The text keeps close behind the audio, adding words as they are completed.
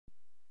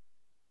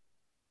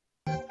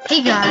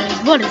Hey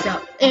guys, what is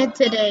up? And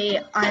today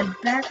I'm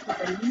back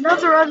with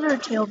another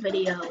Undertale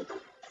video.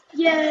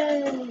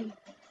 Yay!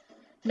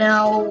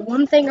 Now,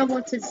 one thing I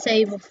want to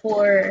say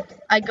before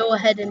I go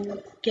ahead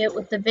and get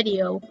with the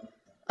video,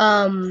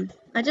 I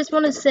just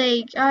want to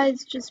say,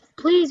 guys, just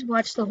please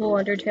watch the whole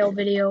Undertale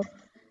video.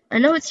 I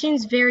know it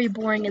seems very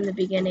boring in the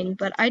beginning,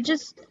 but I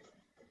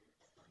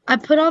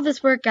put all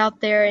this work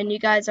out there and you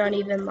guys aren't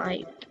even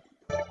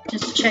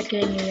just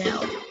checking it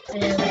out.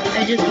 And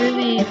I just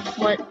really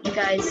want you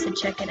guys to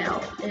check it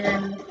out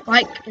and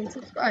like and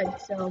subscribe.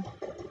 So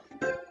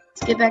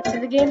let's get back to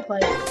the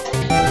gameplay.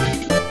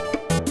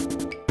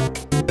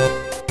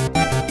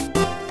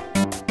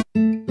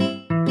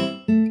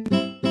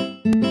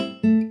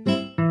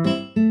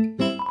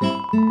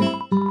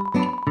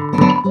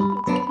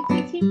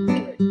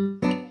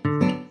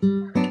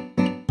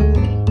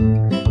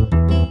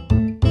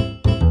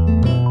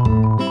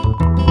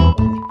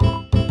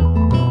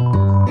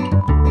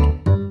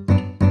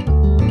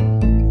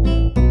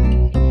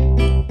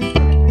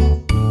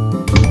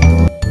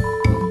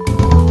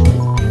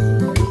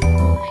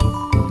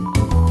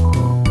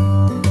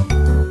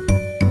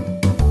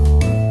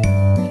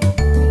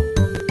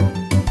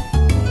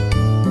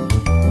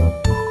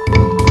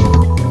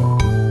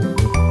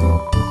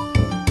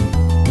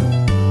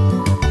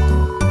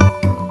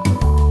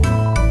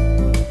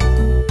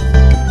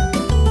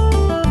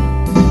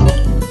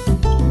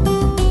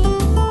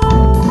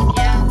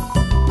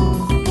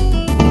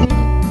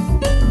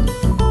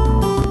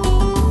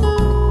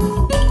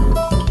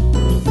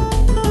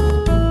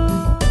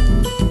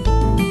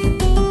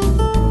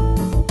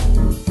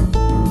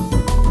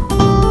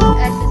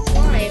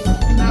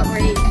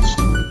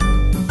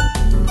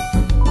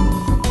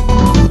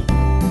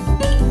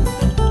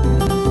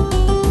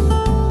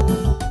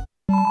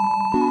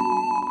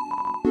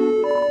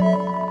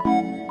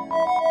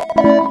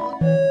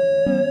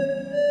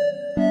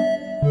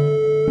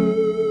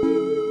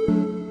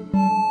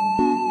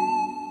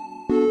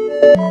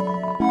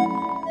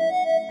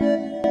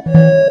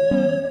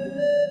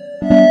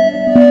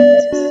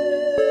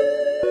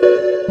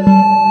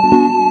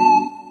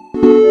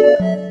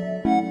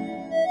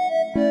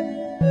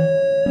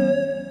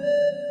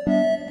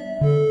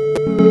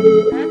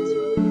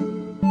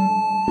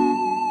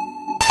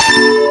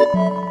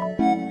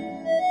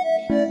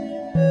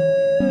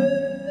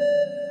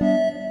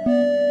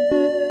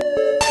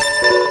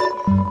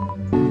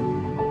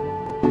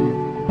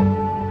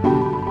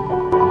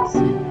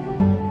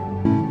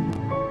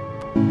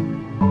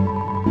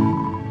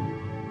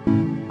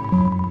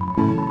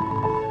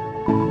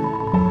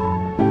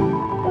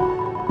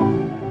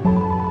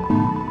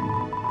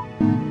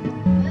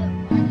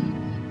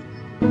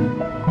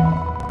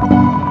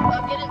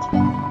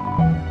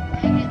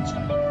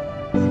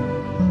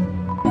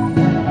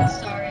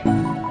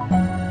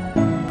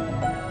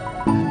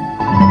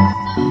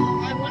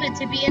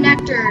 To be an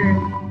actor.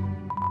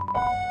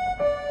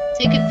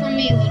 Take it from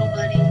me, little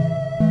buddy.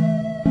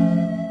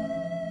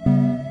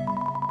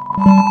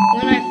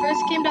 When I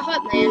first came to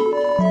Hotland, it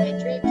was my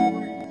dream to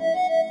work.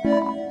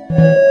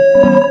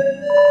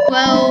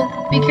 Well,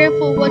 be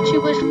careful what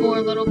you wish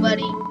for, little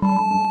buddy.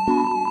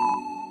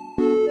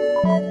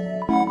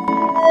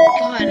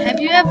 God, have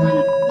you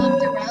ever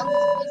looked around?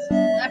 This place is a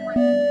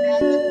labyrinth of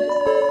bad choices.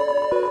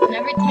 And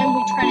every time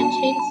we try to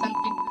change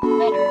something for the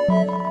better,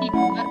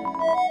 people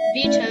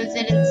vetoes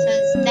it and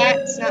says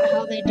that's not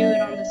how they do it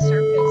on the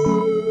surface.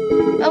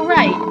 Oh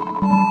right,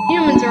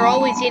 humans are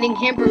always eating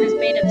hamburgers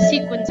made of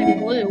sequins and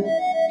glue.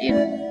 Ew.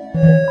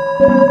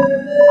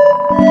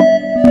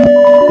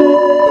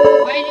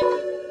 Why do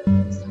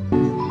people so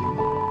literally?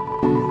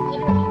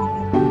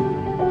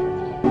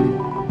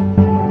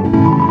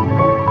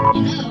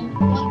 You know,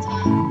 one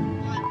time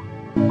I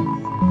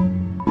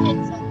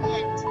kids on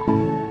Lent.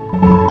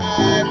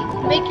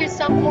 Make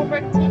yourself more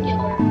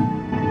rectangular.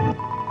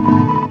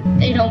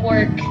 They don't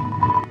work.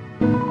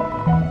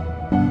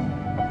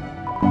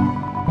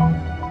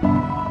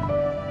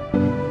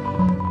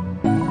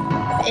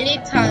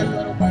 Anytime,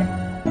 little boy.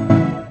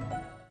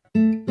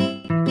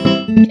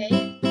 Okay?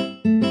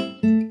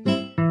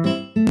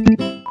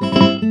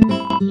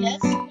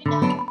 Yes, we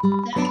know.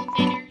 The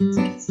elevator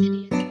into the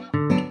city is not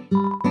working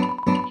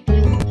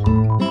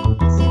because of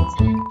this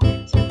incident.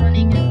 Rooms are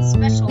running at a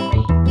special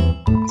rate.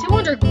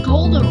 200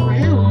 gold a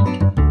room?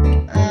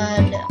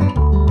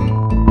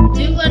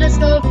 Let us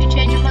know if you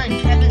change your mind.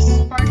 Have a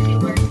sparky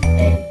word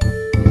today.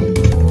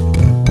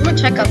 I'm gonna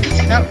check out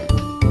this mountain.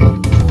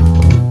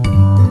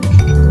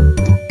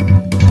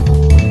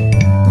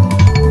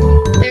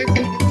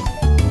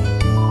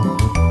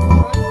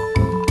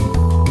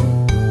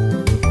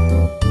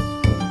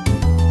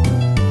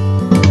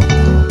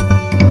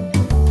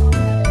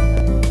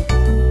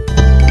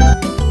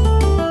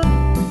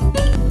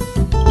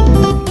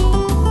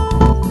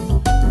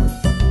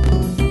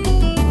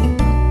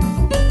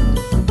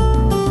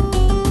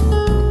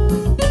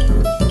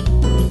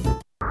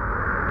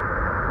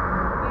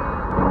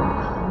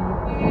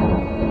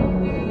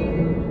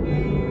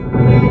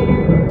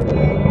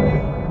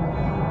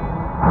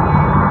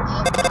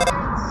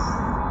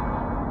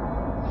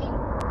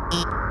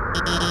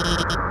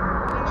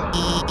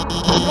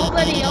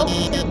 Nobody else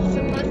is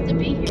supposed to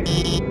be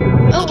here.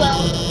 Oh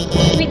well,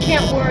 we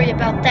can't worry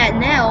about that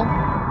now.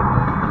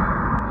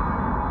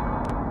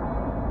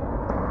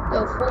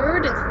 Go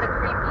forward into the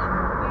creepy.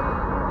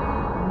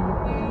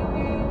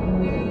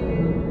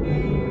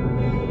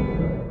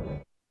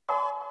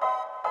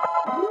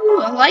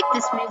 Ooh, I like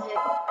this music.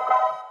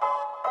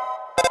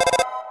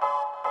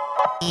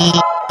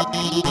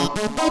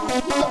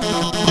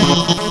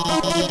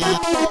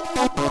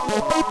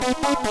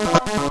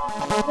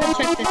 Let's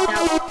check this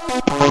out.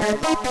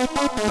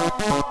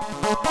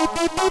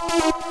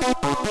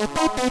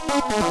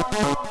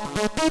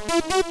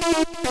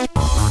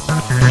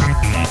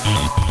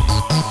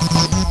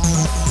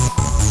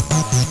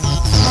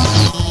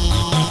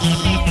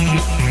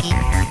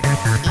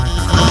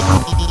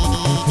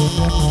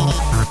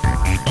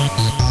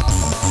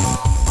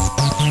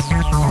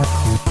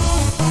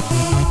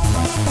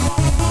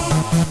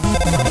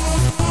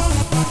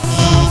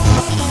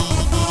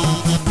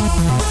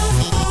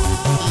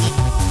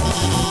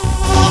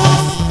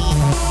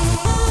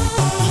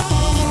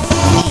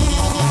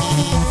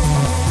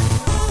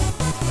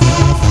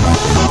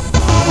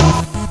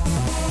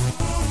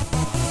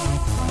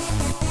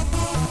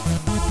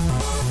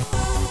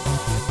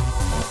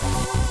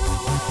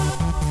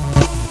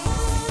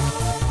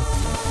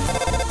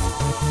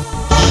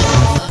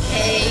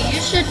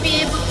 Should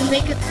be able to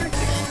make it through here.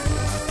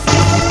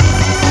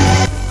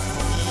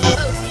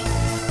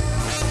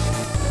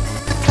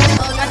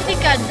 Oh, I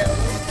think I know.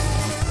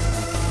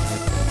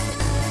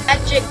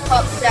 Magic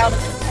pops out of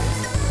it.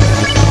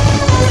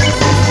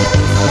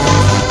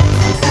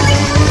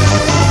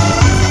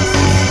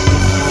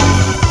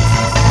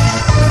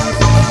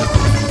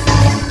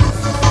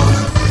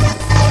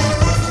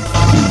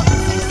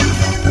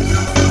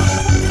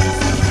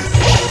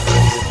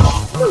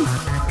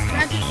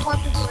 Magic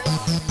pops away.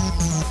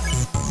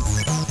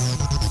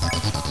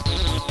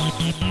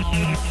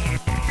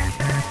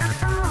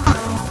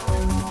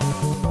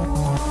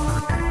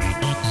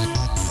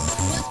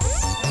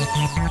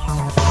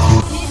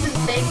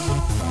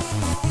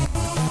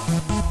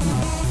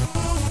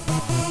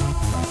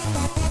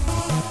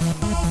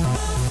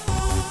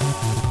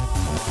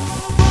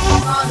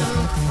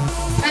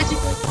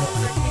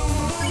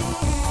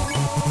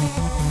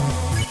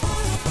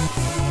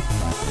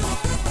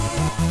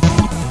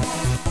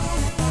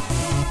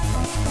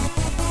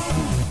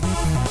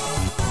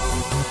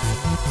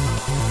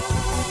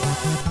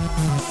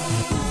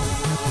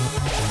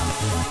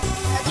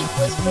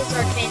 Whispers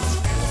arcane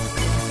spell.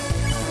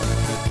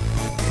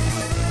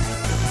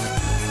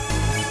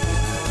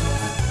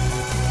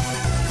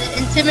 The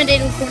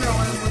intimidating corner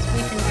arm was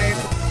weakened by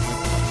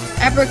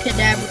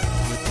abracadabra.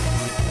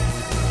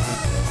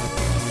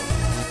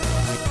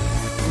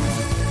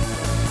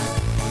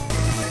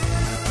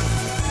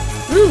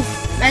 Ooh,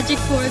 magic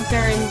swords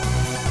are in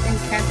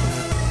castle.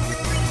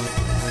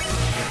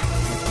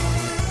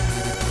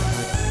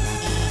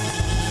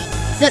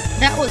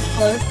 That was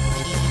close.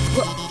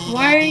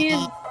 Why are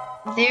you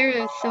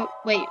there?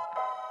 Wait.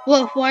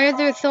 Well, why are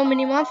there so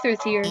many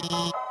monsters here?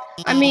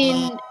 I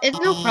mean, it's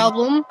no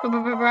problem,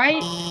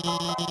 right?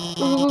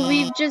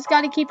 We've just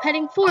got to keep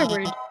heading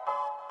forward.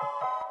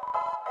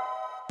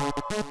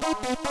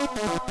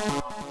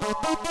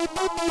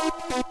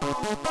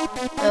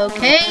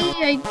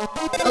 Okay,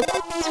 oh,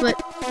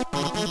 switch.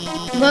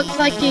 Looks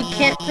like you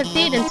can't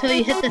proceed until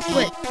you hit the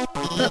switch.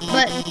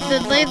 But the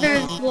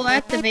lasers will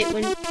activate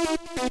when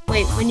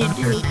you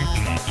do.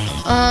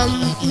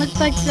 Looks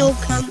like they'll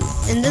come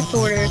in this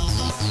order.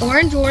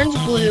 Orange, orange,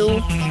 blue.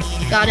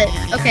 Got it.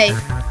 Okay.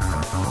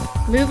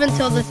 Move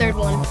until the third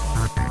one.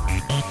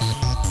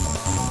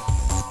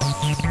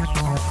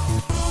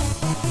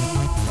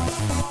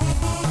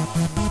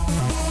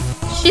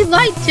 She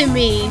lied to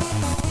me.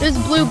 It was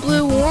blue,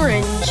 blue,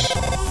 orange.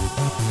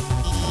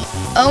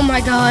 Oh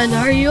my god,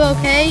 are you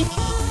okay?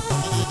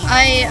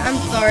 I'm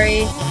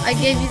sorry. I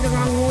gave you the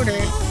wrong order.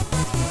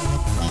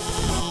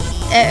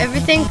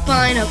 Everything's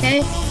fine,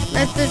 okay?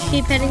 Let's just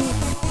keep heading.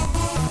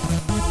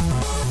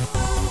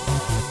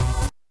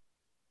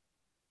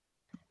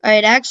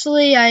 Alright,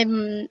 actually,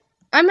 I'm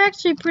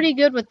actually pretty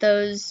good with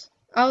those.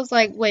 I was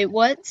like, wait,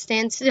 what?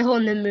 Stand still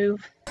and then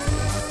move.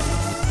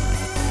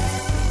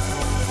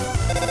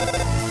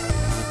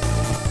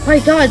 My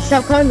god,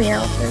 stop calling me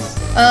out this.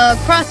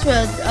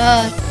 Crossroads,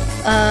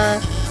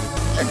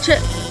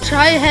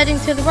 try heading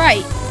to the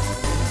right.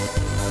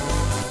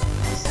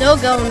 Still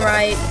going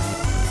right.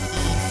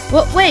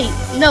 What? Wait,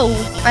 no,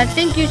 I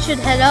think you should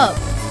head up.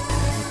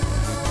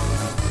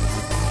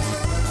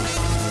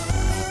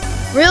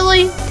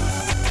 Really?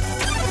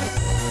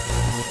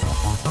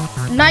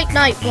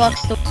 Night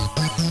blocks the...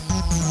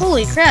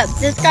 Holy crap,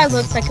 this guy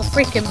looks like a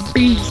freaking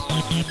beast.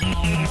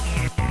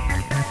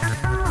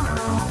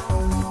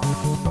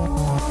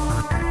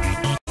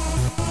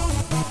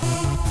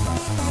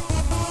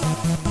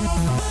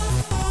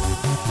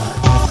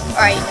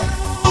 Alright,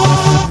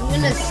 I'm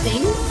gonna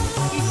sing.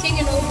 You sing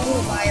an old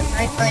lullaby and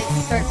my fight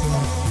starts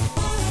with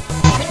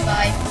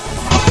goodbye.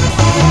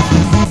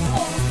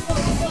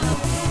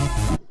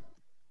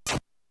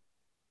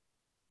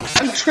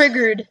 I'm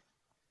triggered.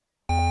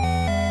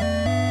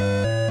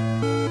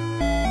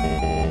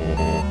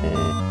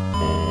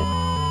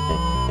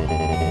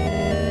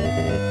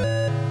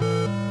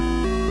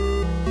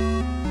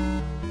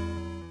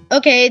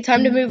 Okay,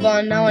 time to move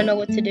on. Now I know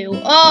what to do.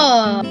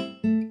 Oh,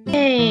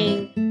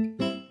 dang.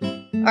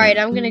 Alright,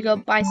 I'm gonna go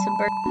buy some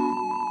burgers.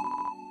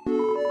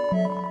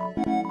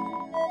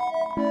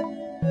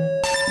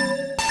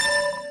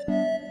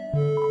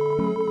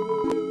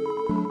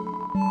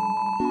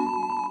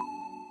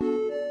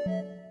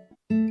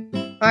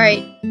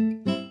 Alright,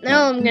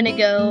 now I'm gonna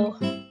go.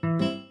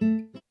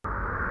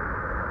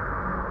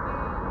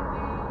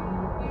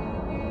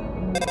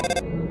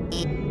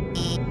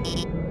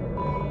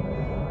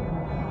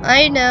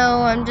 I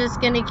know, I'm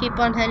just gonna keep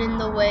on heading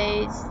the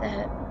ways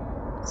that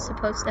I'm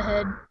supposed to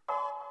head.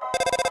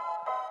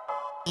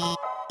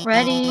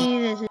 Ready,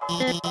 this is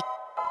it.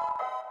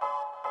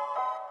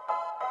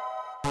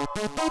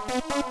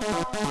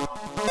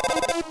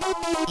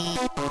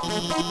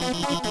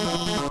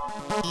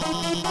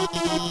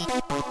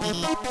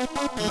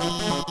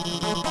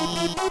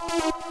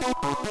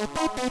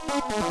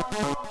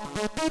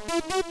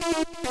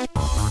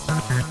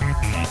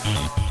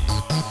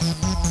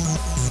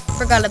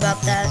 Forgot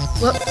about that.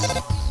 Whoops.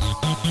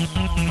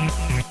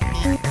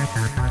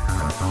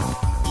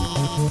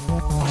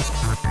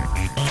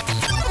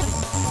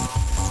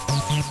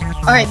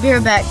 Alright, be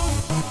right back.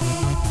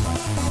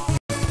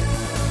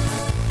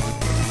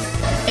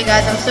 Hey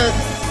guys, I'm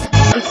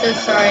so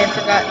sorry I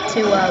forgot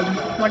to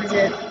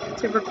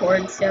to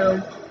record.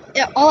 So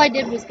yeah, all I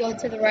did was go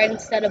to the right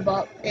instead of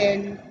up,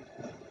 and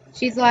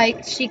she's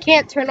like, she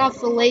can't turn off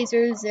the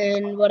lasers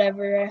and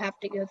whatever I have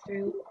to go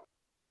through.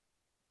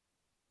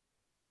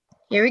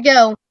 Here we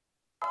go.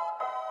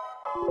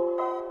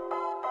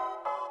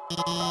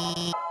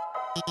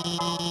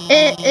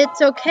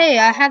 It's okay,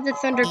 I have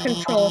this under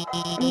control.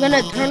 I'm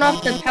gonna turn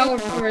off the power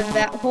for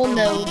that whole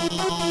node.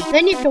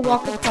 Then you can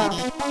walk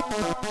across.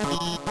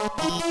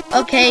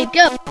 Okay,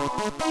 go!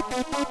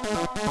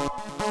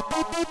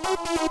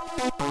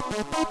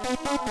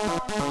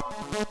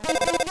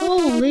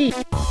 Holy!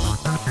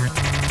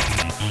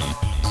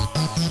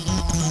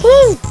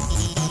 Woo!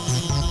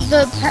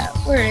 The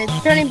power is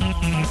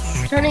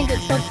turning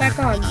itself back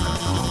on.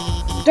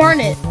 Darn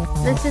it!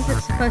 This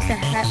isn't supposed to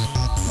happen.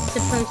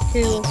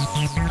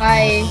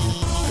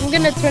 I'm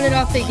gonna turn it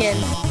off again.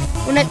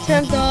 When it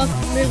turns off,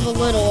 move a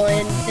little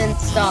and then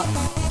stop.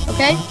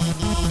 Okay?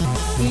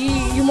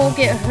 You won't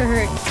get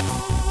hurt.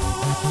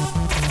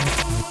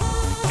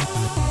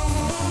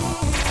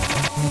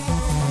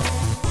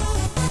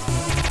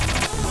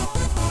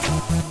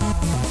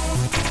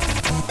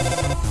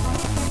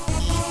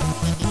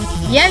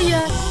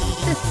 Yeah.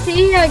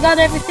 See, I got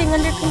everything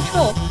under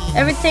control.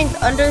 Everything's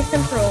under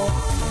control.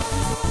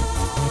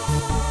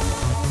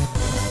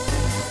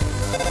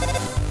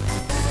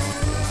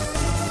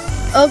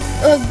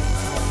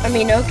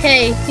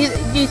 Okay.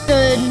 You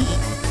said,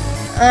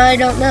 I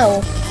don't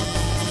know.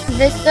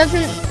 This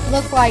doesn't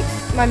look like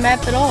my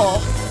map at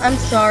all. I'm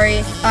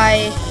sorry.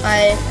 I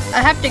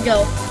have to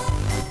go.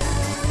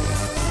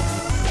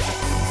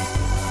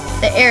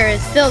 The air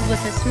is filled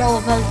with the smell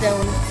of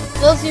ozone.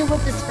 Fills you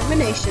with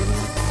determination.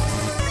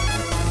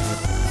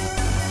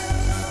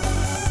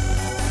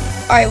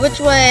 Alright, which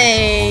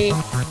way?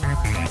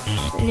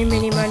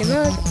 Mini, money,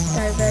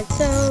 back,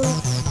 so.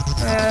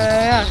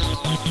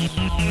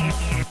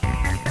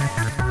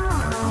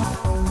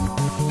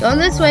 Going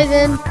this way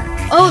then.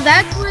 Oh,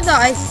 that's where the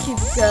ice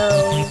cubes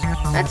go.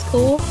 That's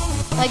cool.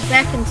 Like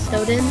back in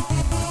Snowden,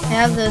 they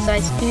have those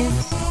ice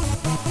cubes.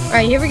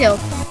 Alright, here we go.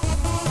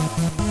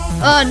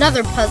 Oh,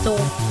 another puzzle.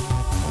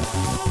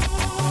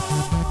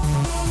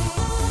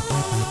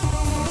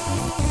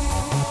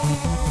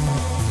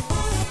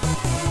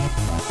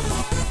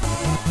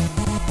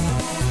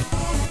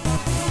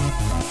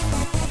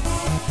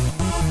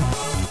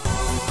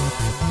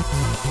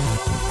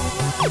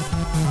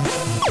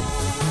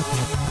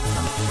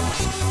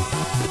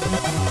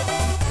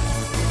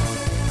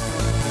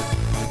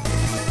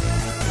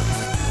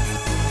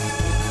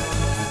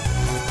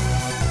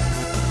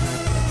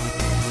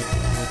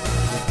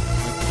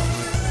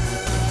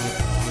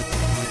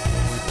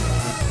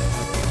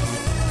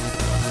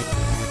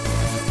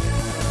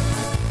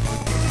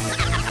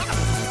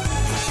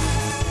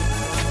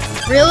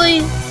 Really?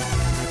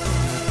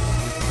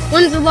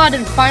 Lancelot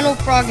and Final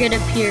Frog had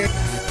appeared.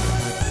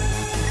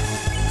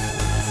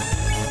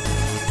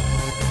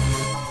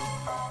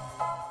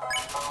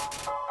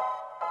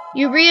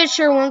 You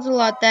reassure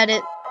Lancelot that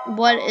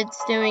what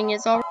it's doing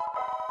is all.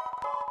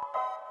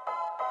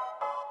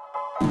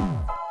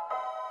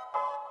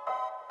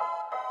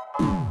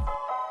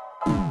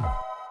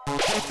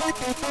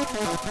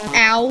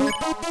 Ow.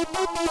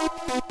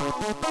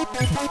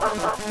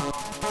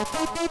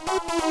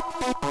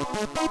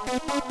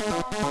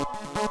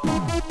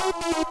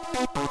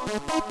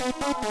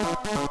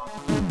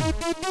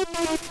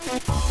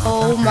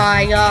 Oh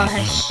my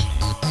gosh.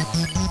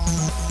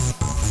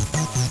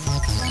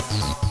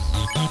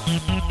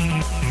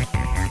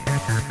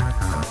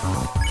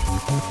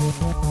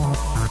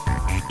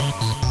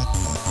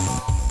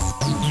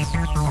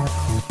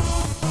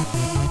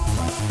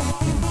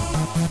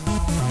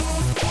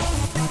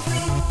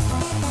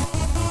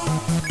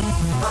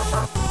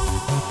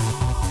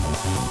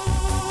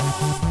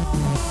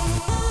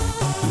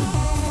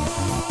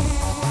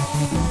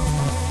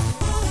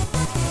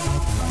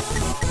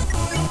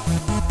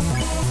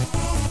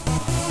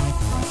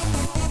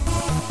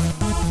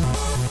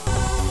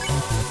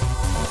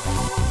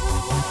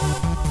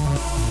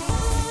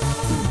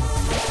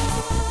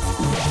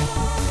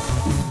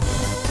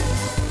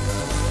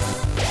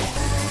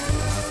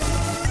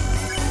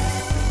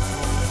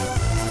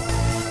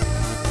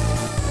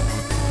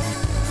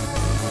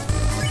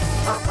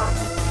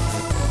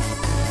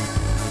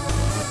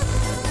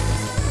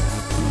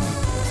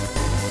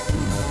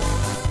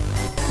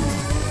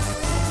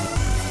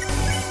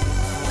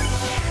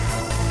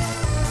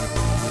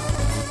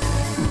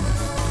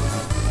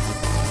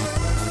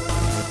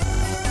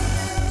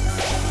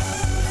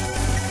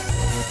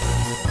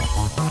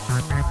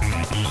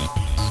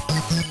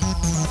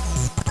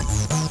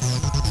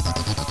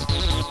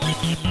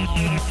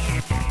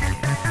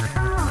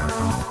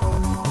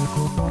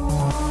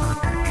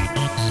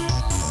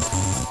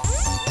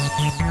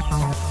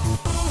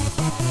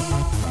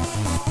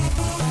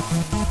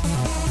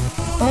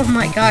 Oh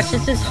my gosh,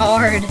 this is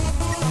hard.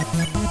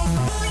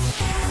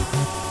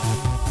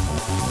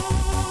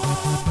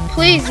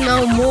 Please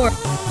no more.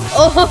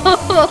 Oh,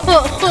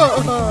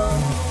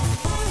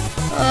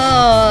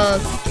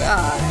 oh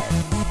God.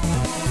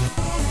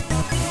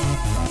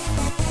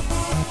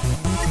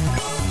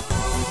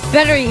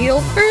 Better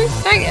heal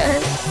first, I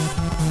guess.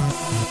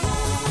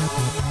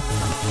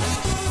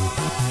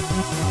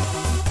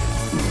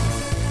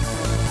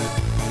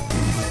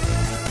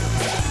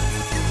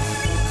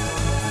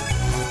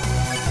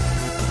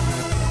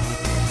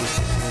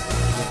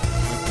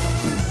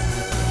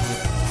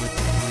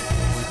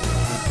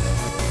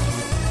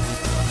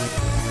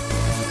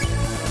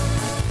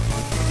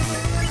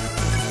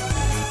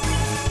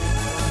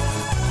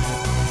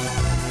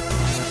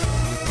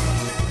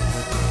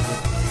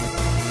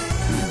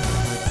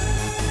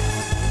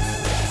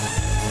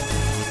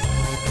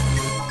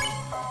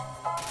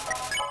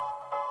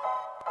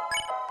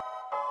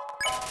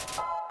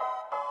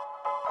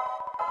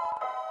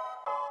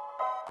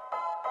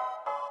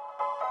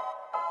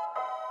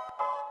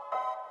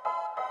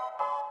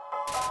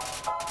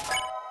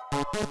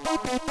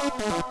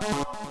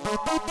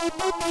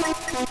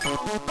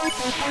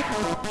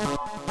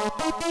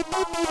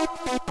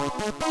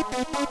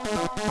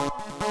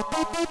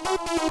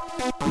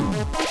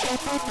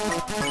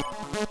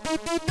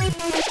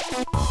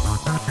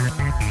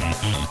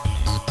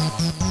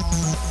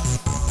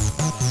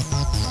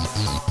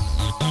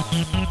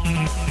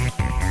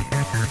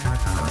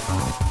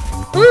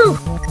 Woo!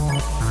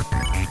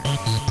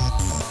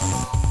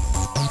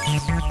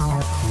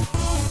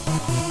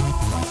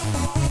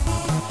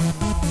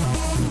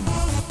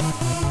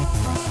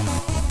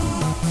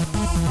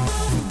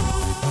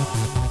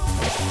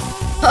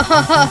 Ha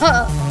ha ha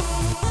ha!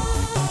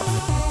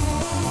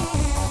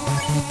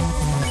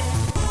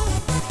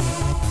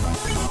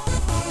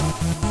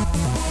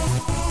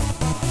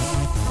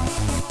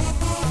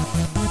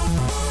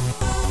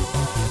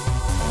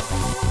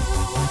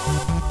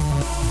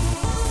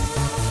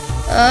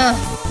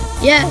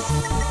 Yes.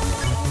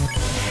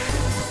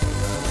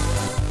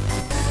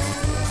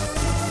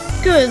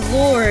 Good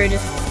Lord.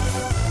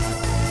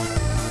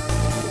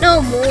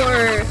 No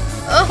more.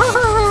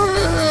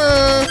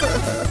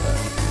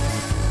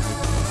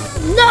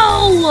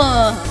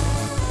 No!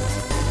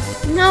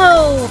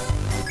 No!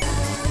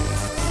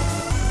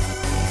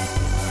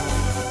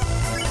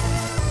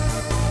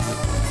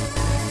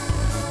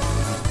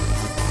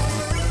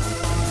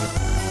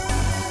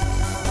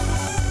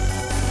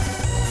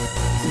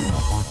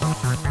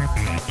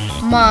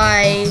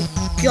 My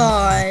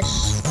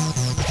gosh.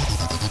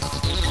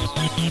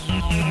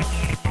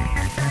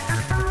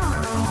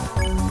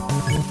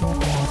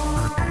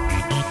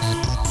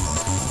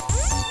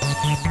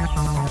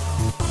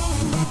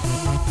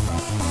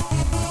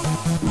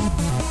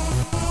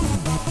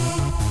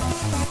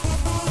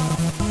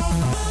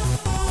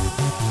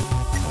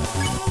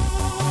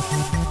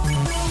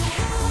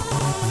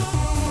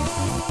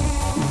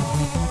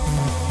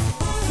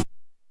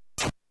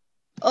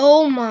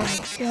 Oh my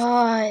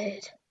god.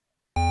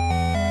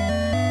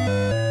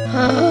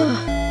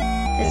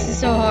 This is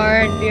so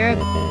hard.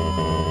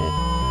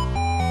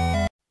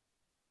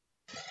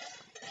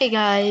 Hey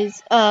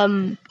guys,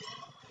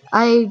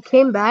 I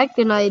came back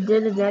and I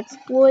did an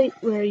exploit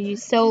where you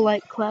sell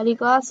like cloudy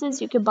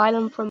glasses. You can buy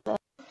them from the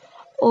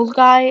old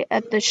guy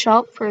at the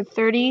shop for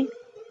 30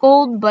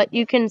 gold, but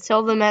you can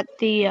sell them at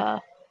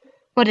the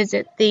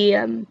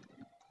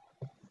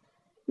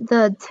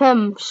the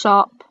Tim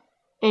shop,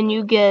 and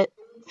you get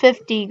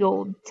 50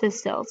 gold to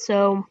sell.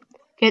 So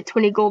get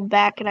 20 gold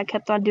back, and I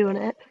kept on doing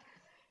it.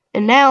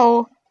 And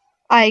now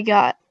I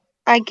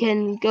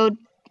can go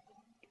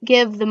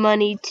give the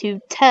money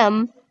to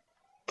Tim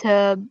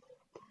to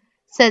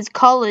says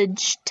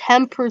college,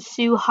 10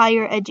 pursue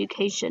higher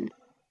education.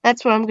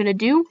 That's what I'm gonna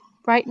do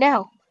right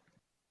now.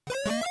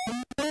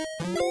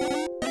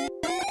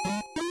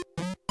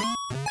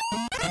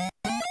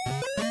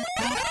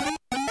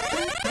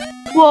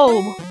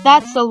 Whoa,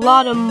 that's a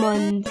lot of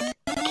months.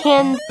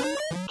 Can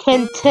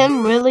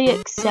Tim really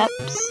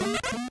accepts?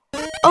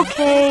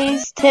 Okay,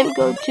 Tim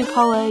go to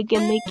college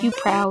and make you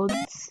proud.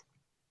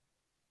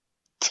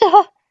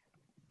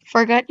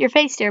 Forgot your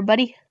face there,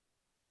 buddy.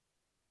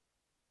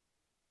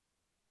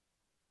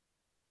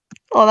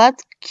 Oh,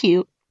 that's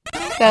cute.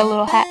 Got a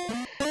little hat.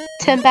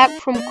 Tim back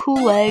from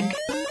Cool Egg.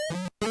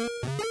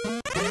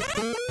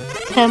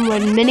 Tim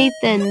learned many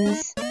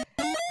things.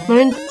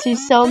 Learn to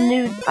sell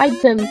new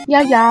items.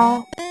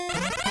 Yeah.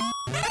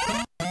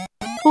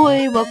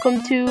 Boy,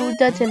 welcome to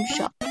the Tim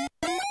shop.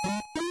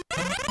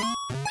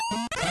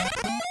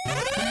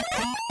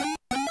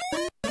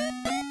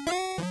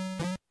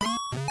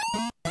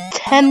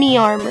 Timmy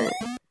armor.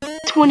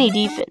 20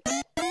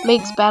 defense.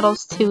 Makes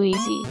battles too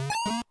easy.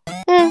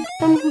 I'm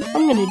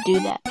gonna do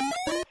that.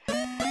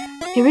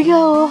 Here we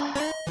go.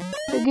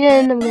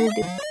 Again, I'm gonna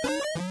do.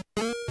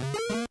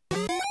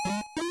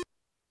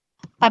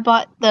 I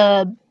bought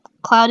the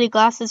cloudy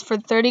glasses for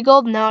 30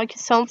 gold. Now I can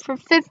sell them for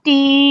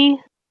 50.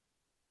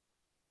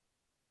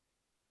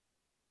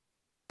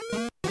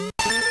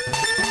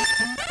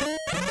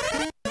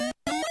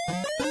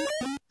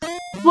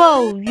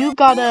 Whoa, you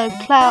got a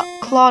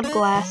cloud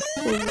glass.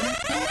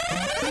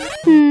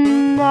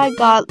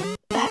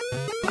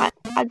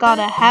 I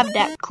gotta have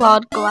that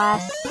cloud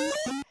glass,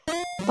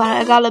 but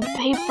I gotta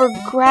pay for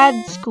grad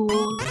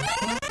school.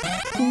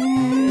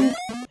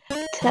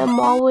 Tim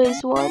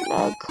always want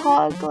a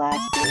cloud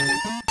glasses.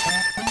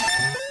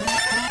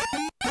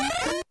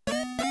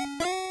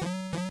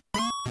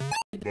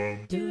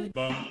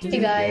 Hey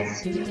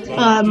guys,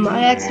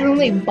 I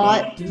accidentally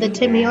bought the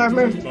Timmy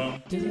armor.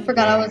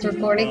 Forgot I was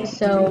recording,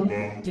 so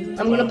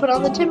I'm gonna put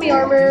on the Timmy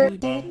armor.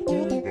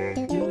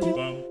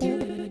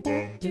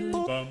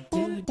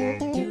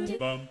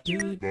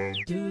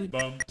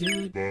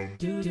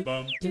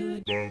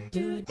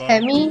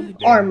 Timmy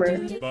armor.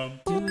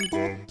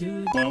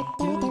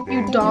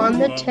 You don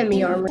the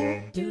Timmy armor.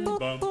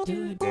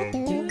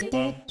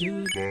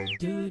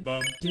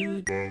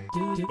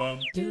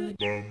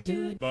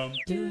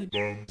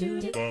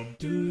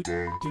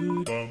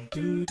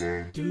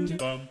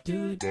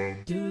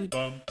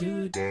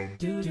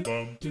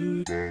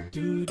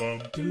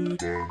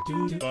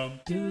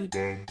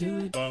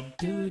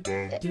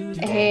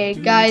 Hey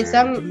guys,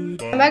 I'm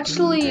gonna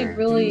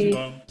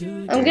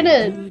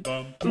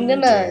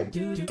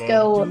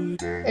go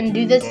and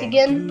do this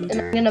again,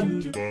 and I'm gonna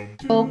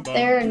go up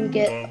there and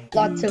get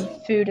lots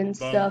of food and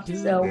stuff,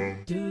 so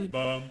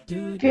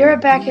be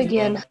right back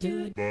again.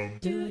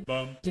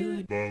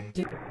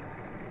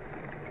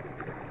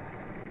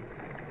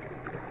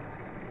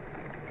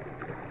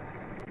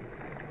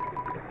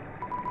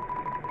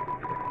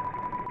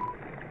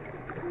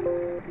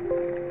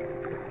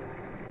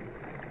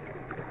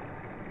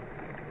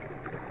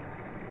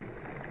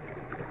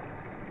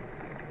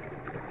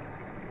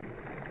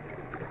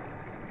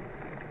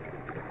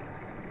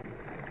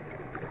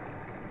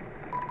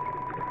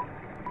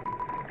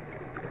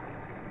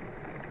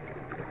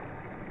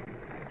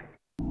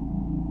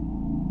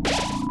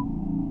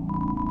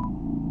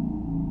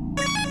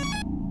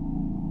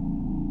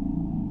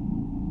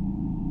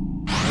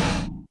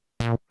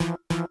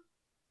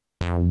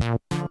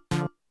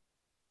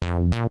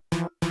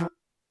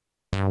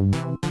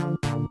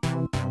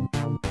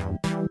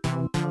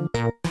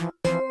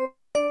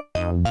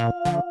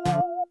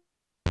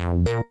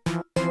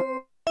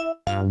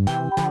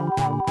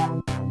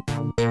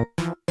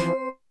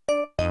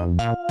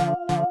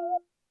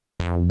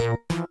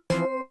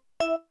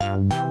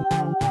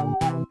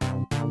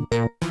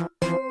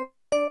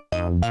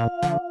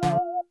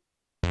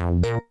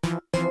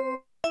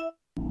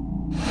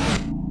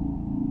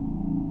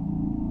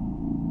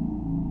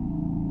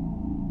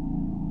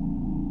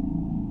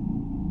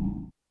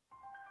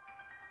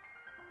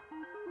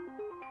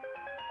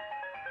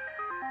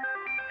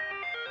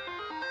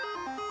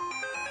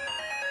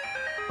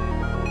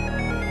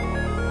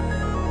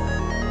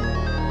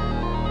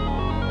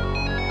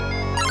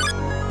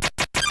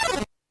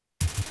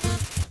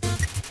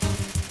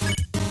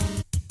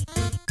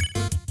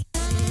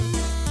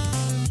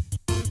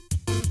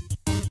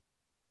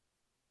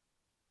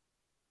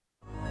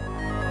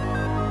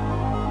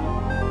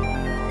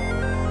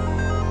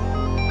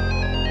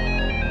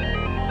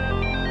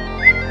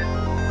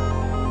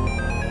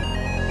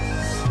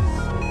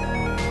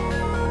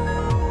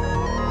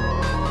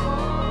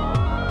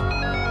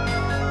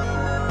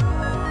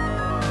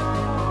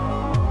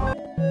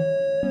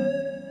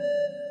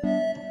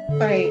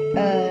 Alright,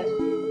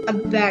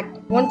 I'm back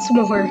once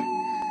more,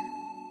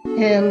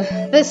 and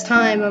this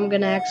time I'm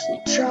gonna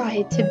actually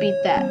try to beat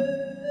that.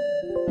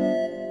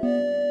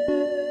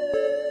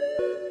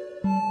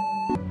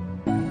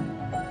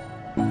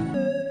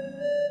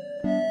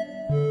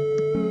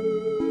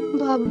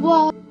 Blah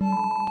blah.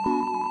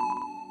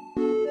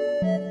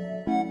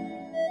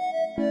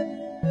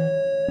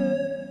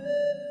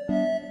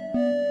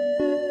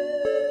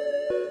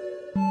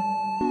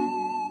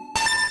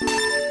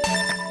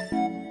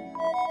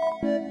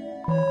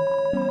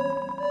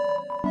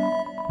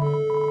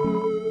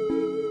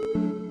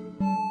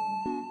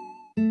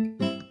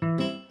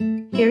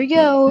 Here we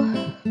go.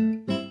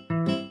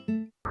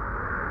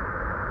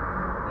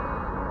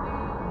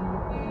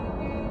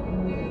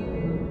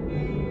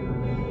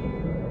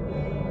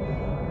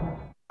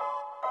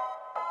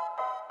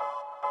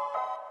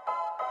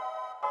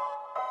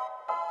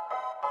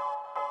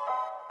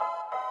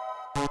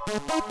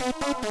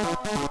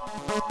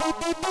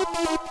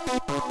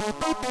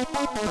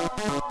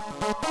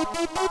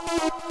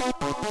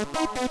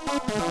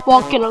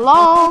 Walking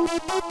along.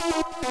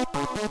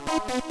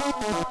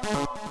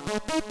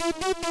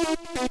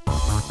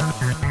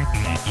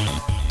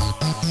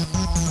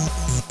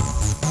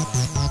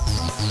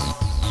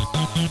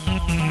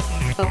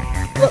 Oh,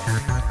 look.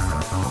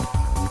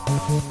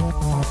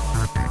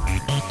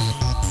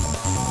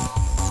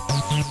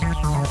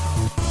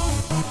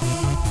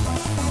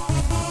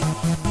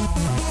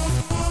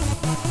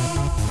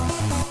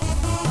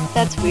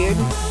 That's weird.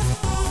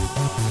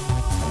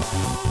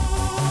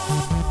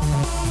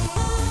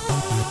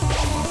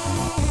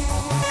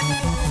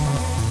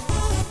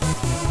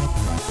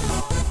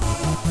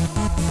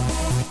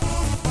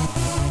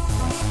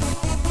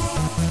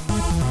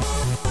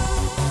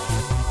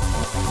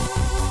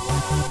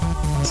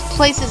 This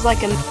place is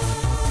like a...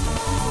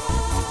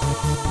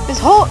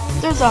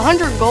 There's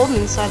 100 gold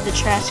inside the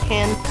trash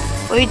can.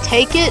 Wait,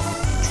 take it?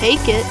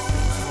 Take it.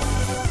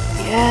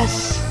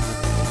 Yes.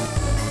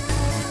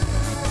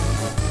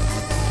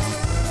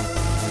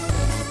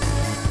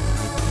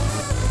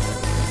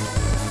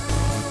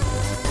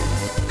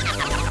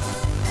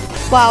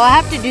 Wow, I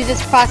have to do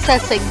this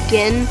process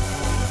again.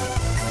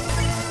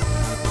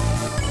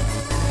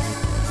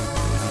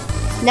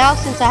 Now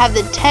since I have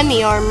the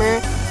Temi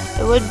armor,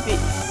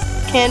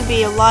 can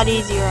be a lot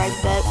easier, I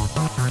bet.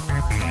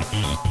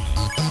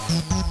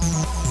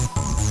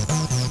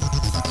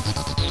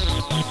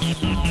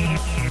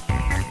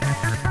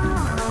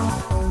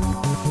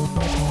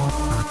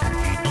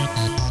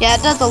 Yeah,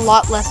 it does a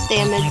lot less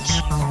damage.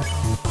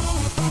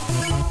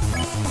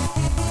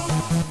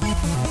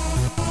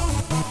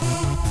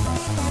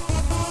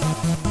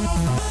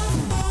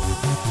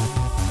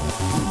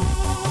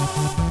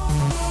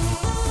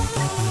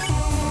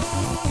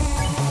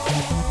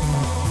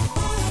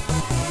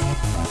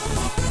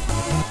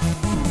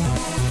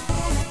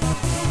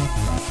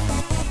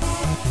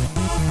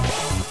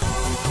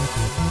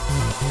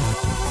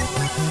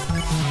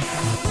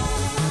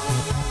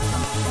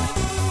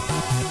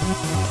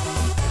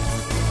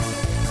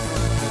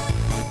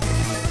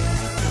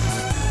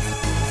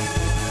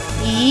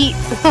 Yeet.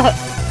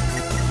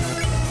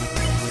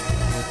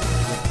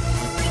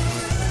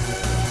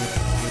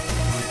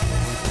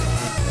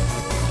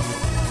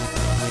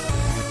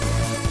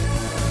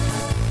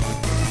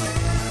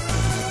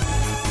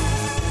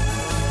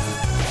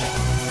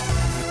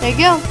 There you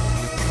go.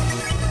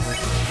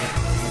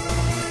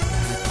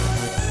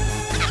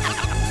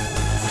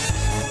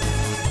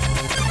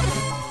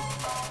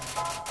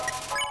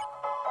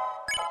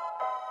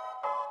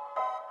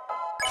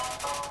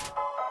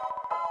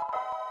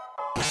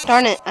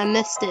 Darn it, I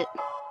missed it.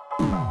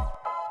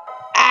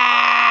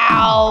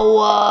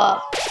 Ow!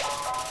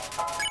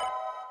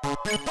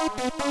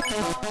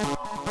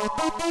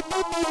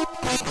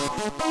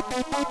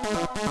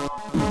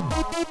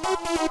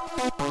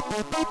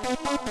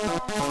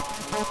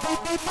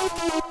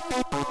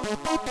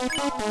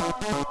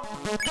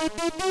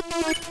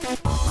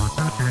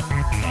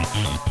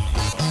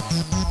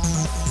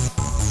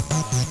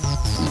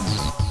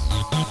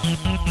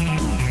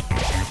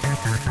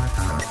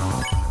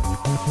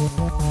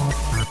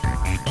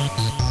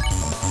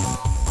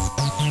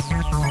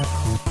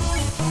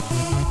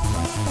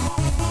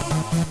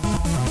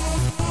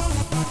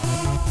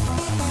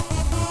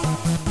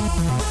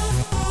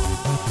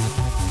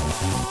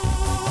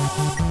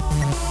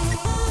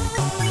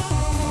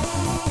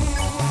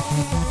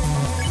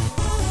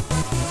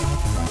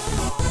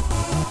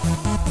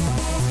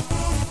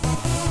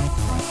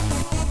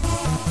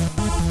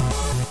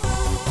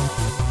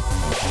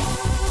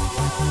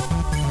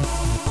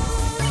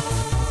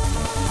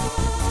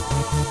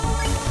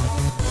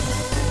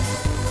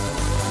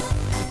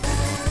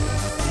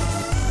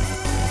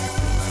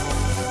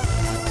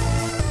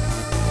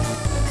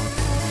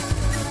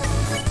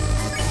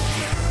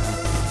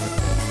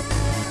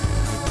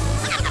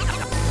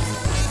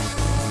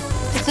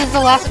 This is the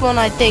last one,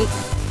 I think.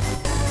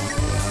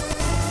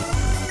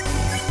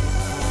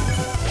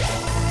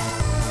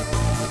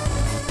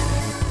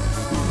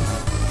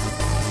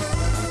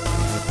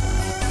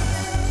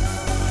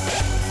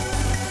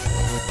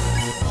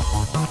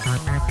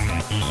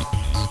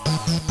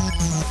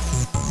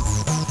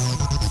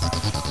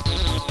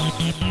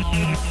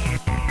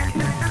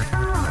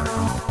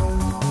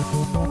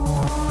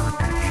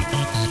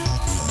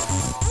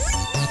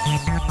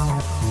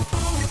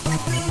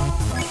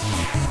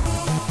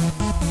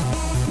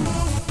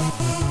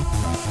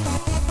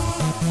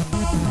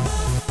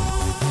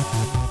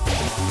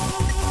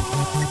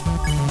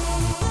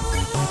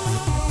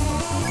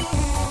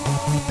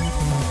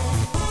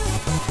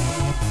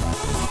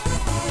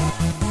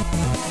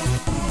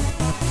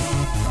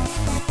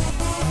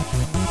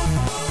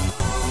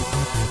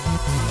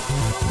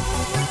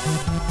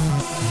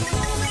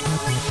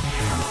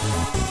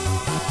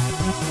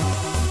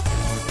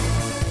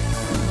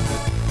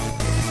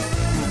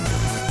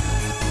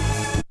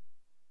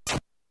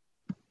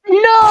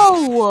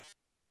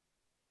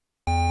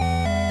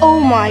 Oh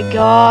my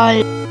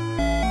god.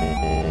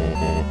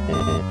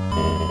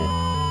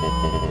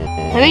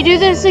 Let me do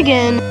this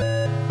again.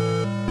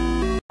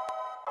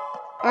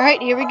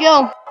 Alright, here we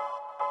go.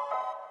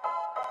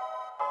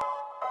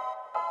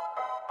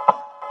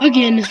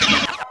 Again.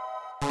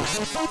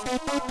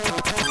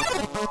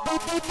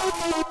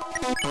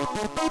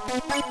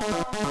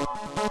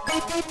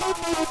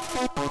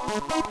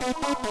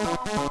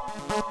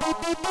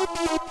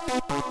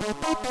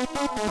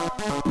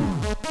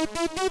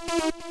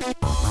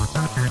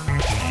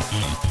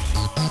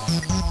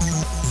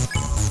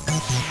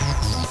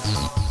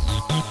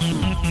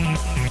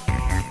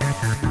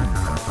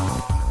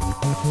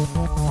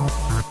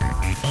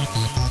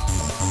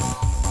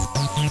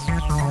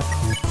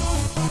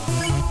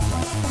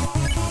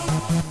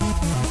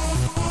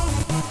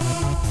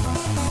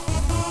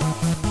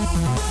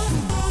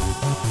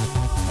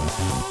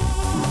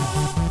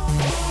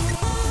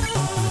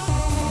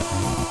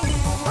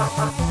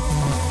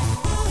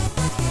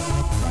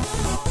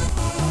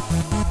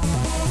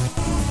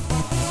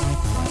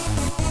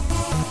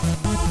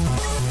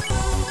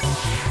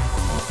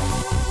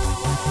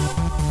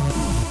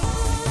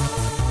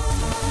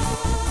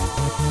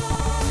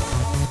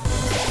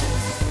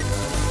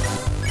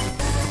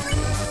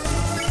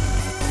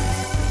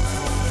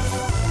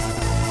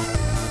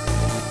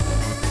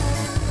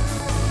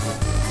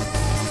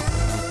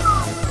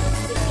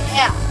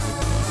 Yeah.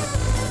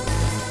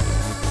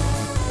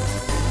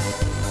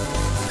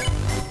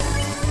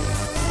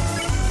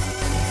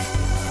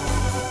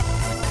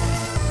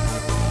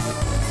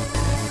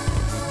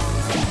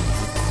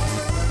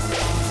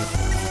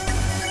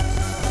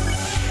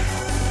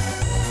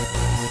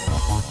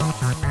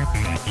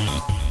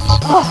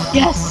 Oh,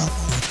 yes.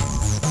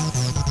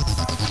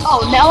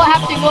 Oh, now I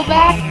have to go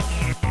back?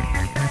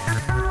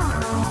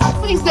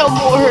 Please no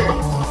more.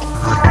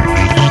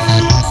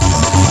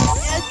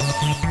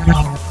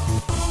 Yes.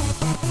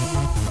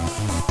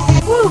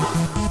 Woo.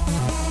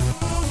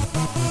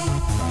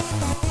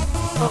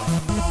 Oh,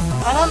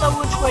 I don't know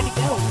which way to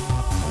go.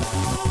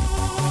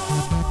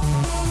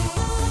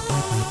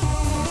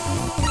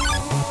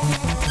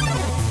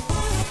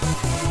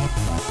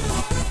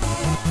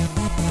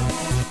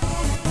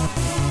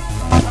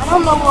 I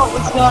don't know what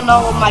was going on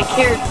with my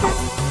character.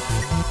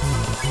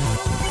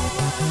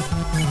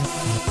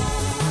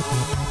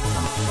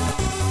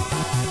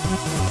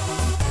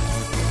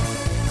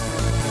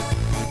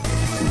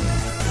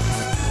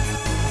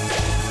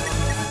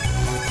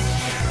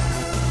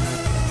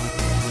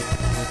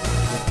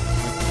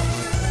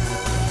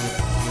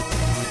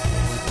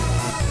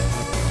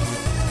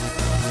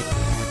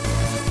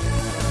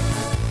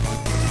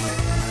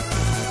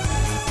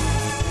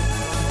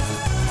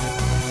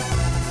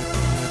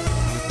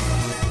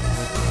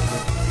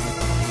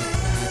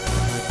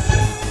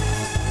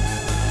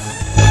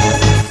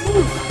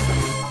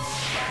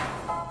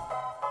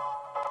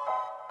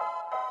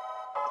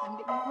 Time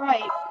to go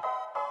right.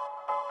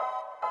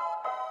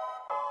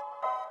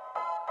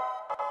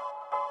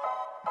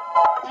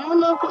 I don't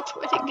know which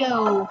way to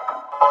go.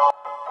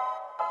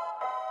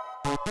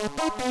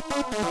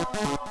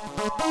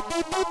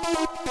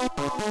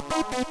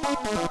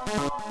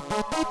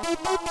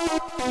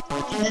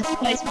 Yeah, this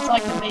place was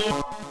like a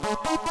maze.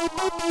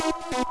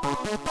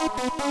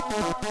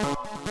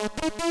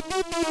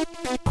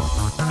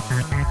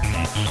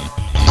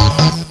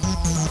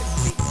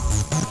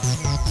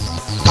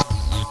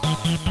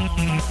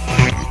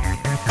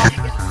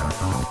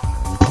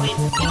 Wait,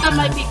 I think I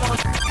might be going.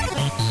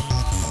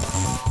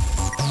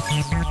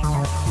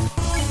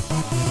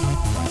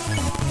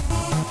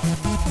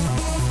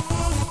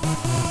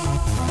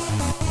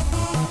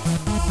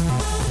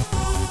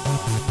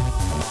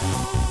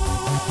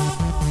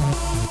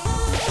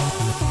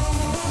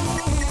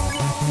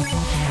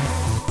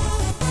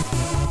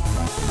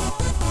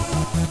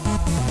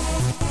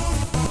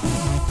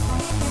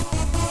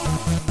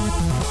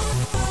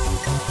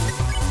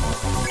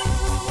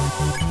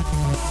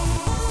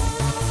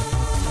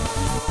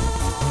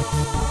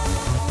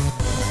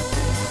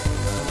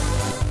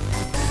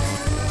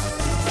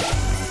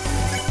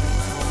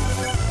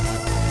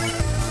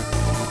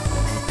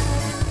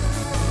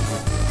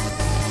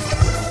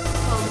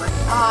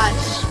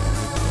 Gosh.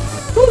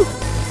 Whew.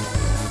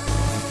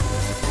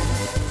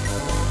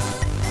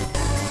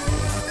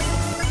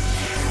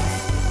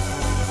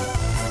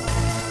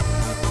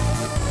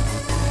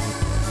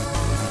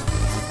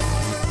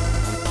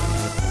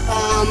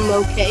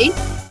 Okay.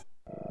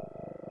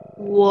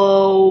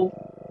 Whoa.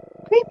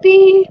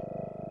 Creepy.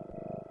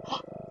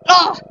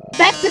 Ah,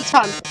 back to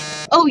time.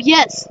 Oh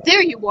yes,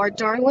 there you are,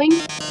 darling.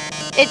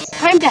 It's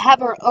time to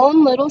have our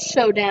own little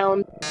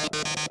showdown.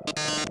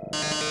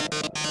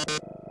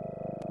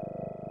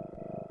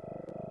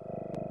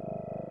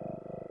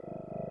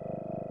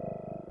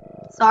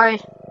 Sorry.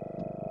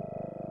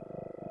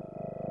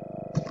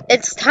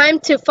 It's time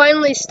to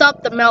finally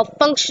stop the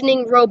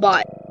malfunctioning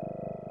robot.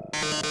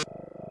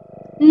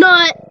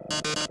 Not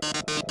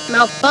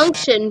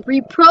malfunction,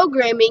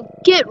 reprogramming,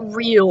 get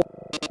real.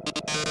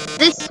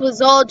 This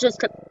was all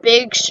just a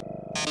big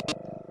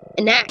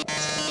an act.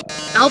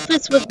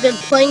 Alphys was been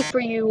playing for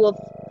you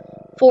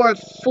for a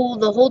fool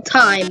the whole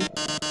time.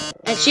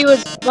 As she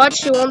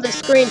watched you on the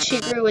screen,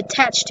 she grew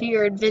attached to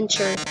your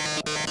adventure.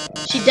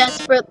 She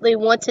desperately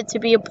wanted to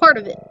be a part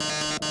of it.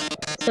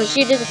 So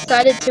she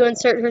decided to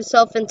insert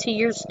herself into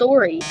your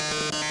story.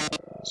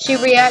 She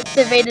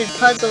reactivated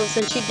puzzles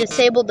and she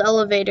disabled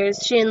elevators.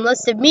 She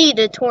enlisted me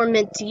to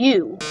torment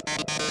you.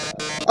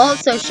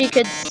 Also, she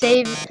could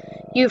save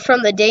you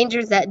from the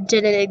dangers that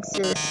didn't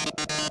exist.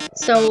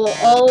 So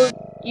all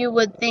you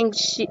would think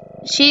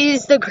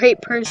she's the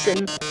great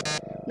person.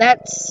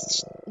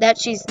 That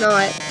she's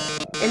not.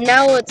 And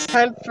now it's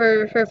time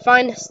for her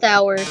finest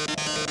hour.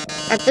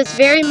 At this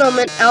very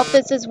moment,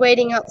 Alphys is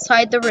waiting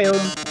outside the room.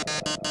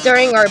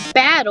 During our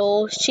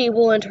battle, she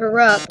will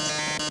interrupt.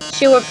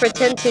 She will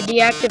pretend to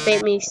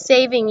deactivate me,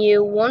 saving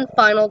you one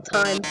final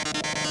time.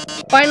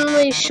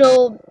 Finally,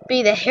 she'll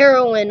be the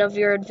heroine of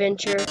your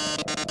adventure.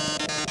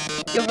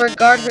 You'll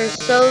regard her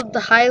so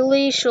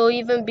highly, she'll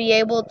even be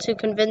able to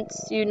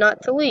convince you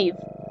not to leave.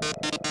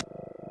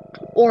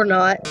 Or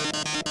not.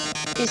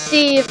 You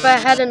see, if I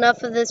had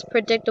enough of this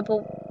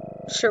predictable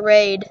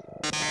charade.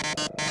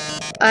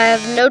 I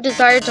have no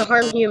desire to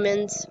harm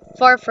humans.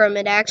 Far from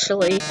it,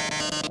 actually.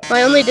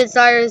 My only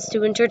desire is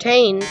to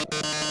entertain.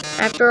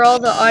 After all,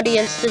 the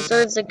audience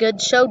deserves a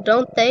good show,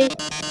 don't they?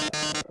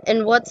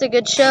 And what's a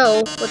good show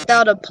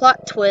without a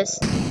plot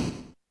twist?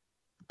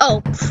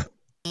 Oh,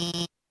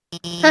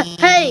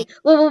 hey,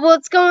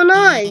 what's going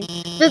on?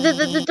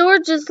 The door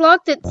just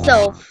locked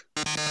itself.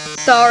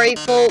 Sorry,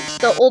 folks,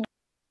 the old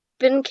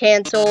been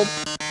cancelled.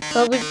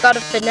 But we've got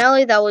a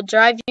finale that will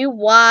drive you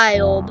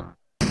wild.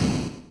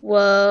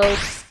 Whoa.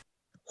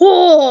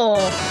 Whoa!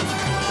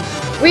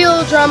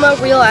 Real drama,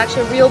 real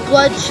action, real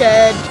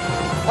bloodshed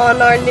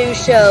on our new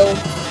show,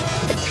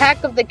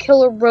 Attack of the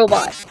Killer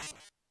Robot.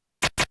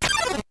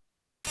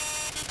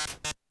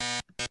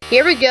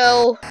 Here we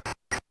go.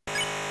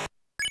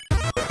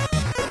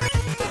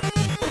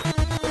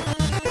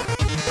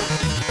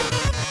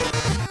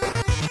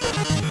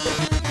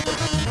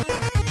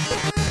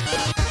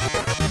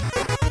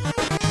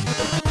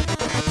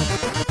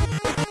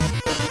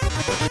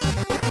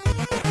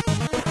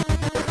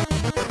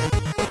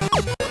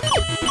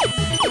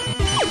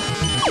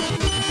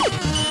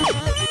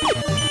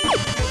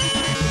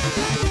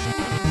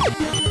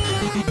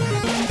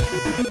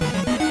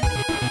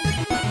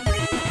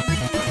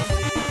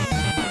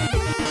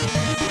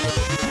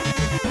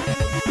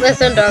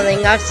 Listen,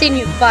 darling, I've seen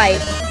you fight.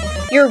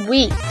 You're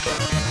weak.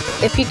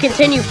 If you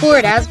continue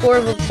forward,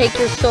 Asgore will take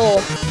your soul.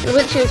 And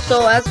with your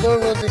soul, Asgore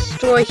will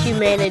destroy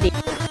humanity.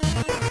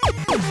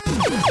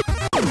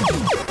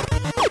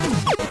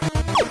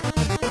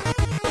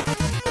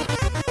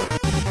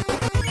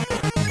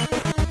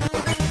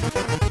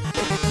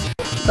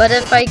 But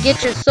if I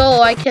get your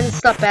soul, I can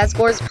stop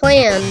Asgore's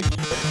plan.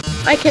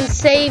 I can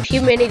save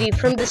humanity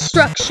from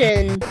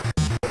destruction.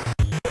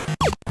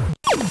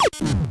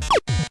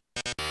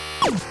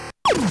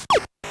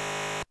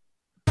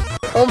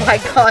 Oh my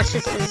gosh,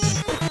 this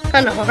is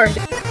kind of hard.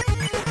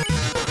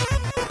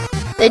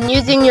 Then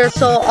using your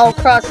soul, I'll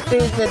cross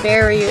through the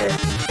barrier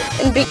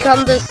and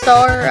become the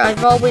star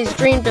I've always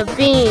dreamed of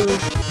being.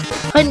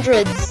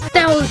 Hundreds,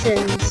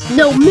 thousands,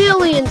 no,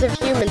 millions of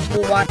humans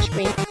will watch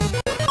me.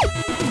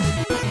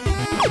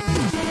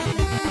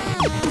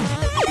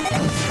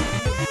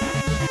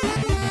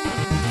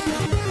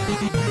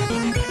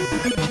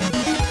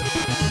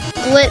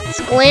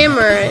 Glitz,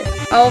 glamour,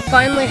 I'll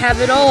finally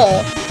have it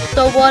all.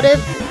 So what if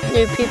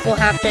new people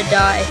have to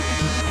die?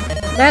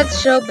 That's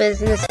show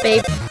business,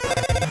 babe.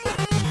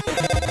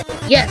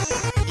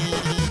 Yes.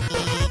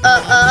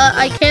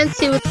 I can't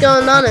see what's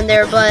going on in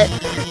there, but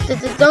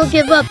don't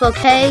give up,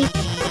 okay?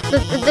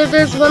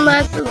 There's one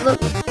last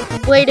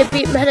way to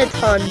beat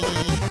Mettaton.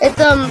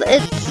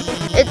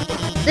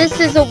 This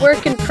is a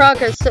work in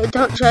progress, so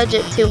don't judge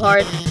it too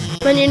hard.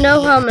 When you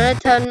know how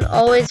Mettaton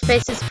always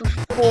faces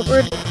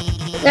forward,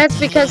 that's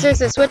because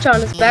there's a switch on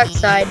his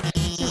backside.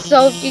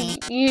 So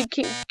if you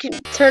can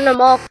turn him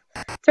off,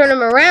 turn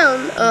him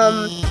around,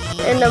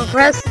 and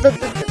press the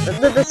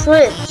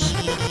switch,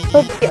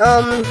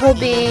 he'll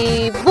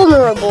be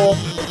vulnerable.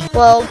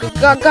 Well,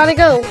 gotta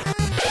go.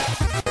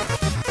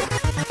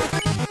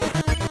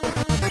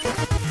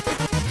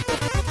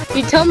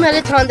 You tell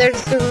Mettaton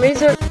there's the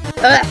reason.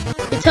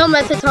 You tell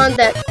Mettaton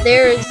that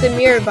there is a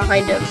mirror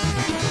behind him.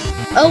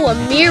 Oh, a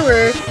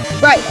mirror?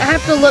 Right, I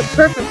have to look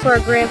perfect for a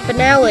grand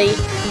finale.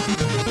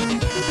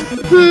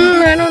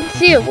 I don't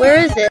see it. Where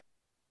is it?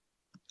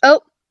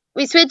 Oh,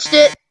 we switched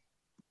it.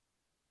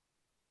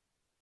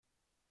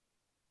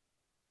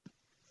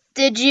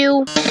 Did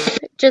you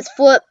just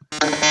flip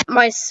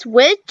my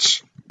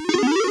switch?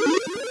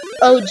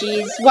 Oh,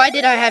 geez. Why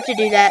did I have to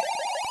do that?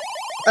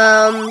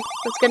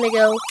 It's gonna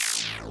go.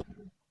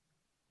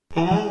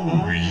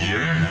 Oh,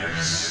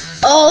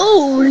 yes.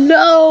 Oh,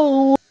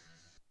 no.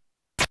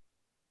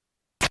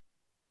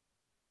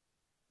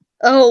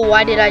 Oh,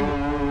 why did I...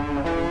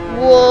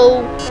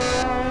 Whoa.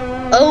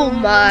 Oh,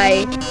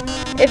 my.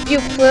 If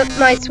you flip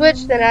my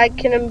switch, then I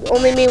can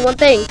only mean one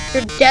thing.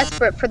 You're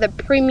desperate for the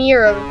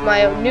premiere of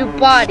my new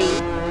body.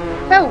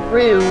 How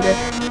rude.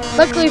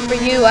 Luckily for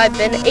you, I've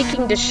been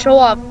aching to show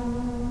off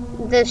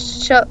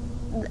this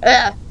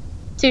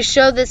to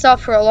show this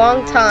off for a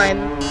long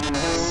time.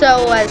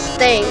 So, as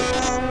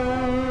thanks,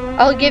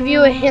 I'll give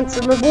you a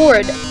handsome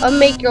reward. I'll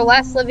make your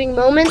last living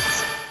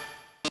moments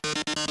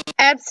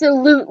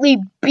absolutely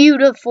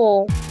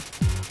beautiful.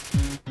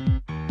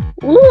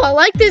 Ooh, I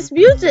like this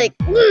music.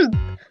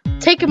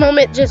 Take a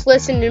moment, just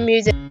listen to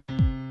music.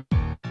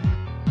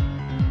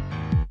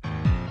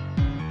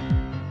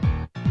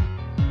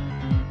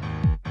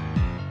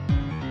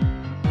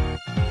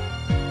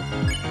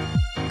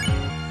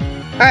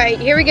 Alright,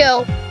 here we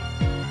go.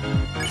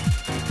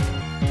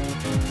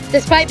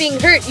 Despite being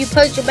hurt, you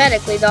pose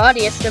dramatically. The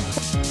audience,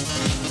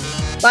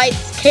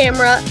 lights,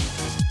 camera.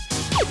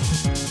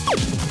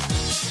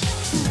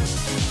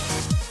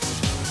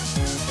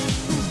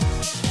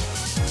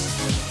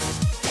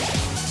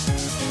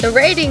 The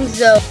ratings,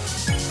 though.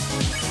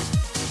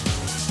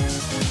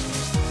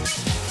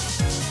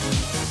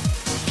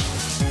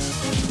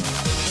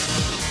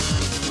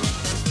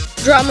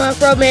 Drama,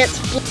 romance.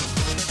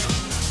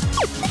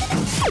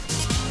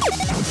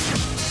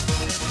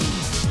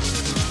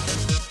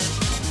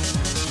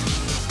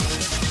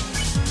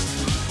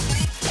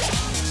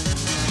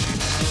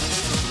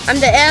 I'm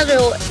the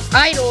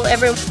idol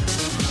everyone.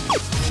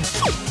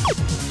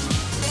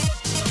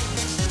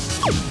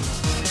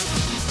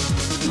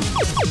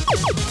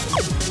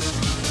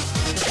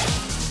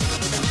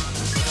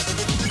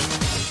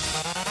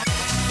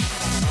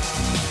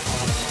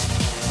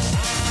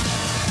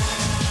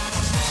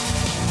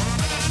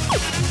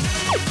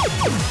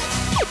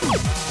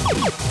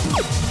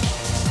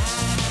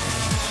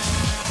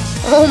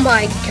 Oh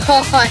my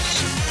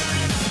gosh.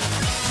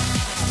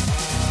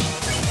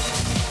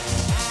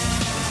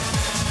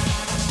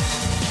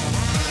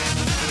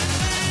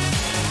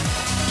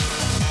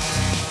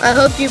 I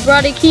hope you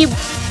brought a key.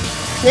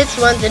 This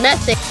one's an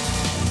essay.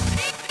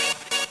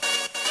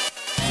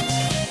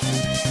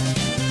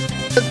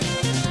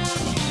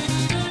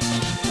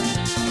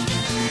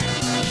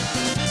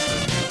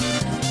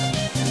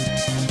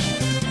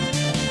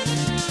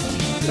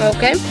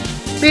 Okay.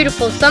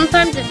 Beautiful.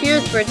 Sometimes the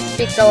fewest words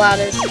speak the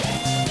loudest.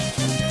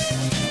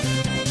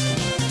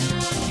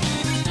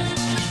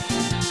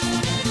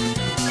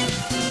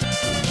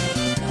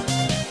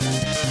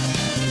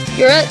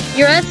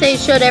 Your essay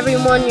showed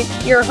everyone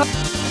your heart.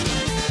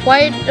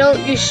 Why don't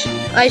you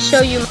I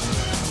show you?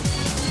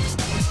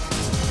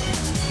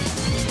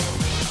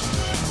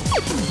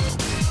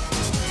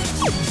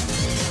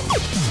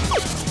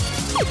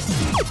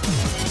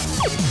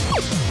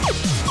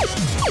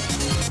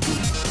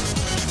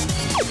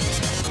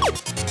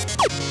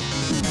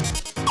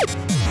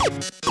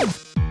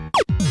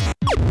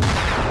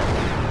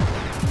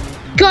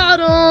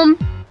 Got him!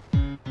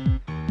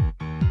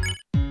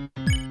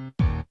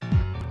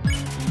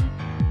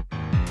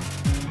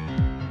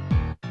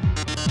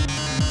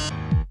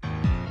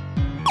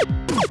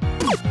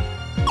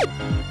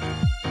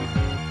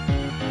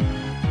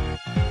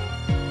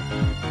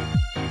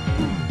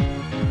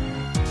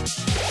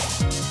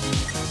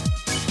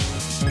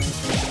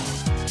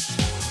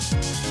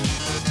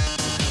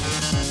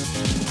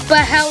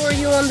 But how are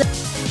you on the...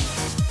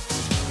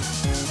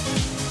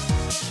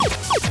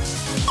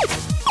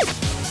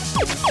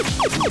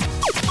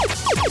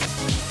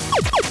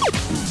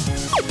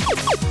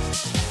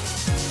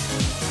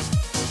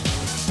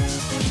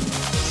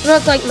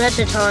 Smells like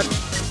Mettaton.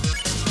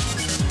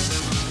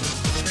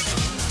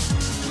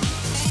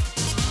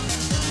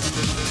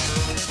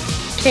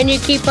 Can you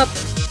keep up?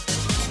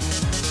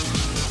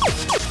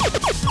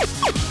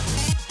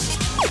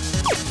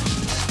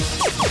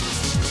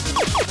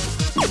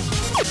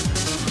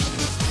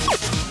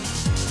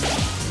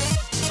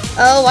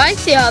 Oh, I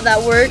see how that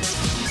works.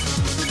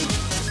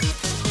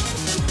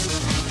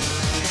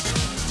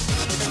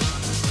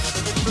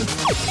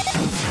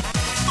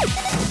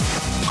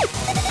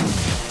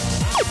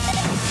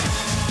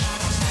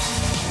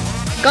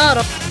 Got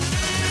him.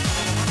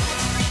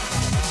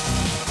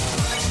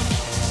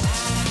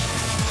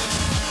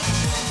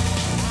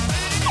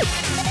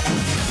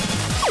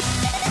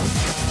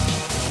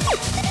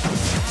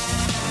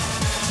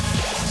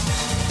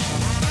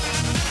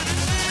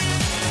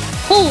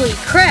 Holy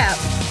crap.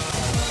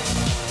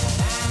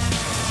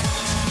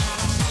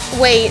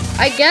 Wait,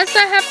 I guess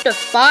I have to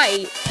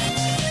fight.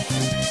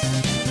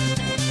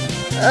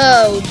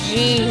 Oh,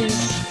 jeez.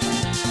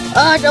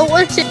 I don't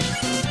want to...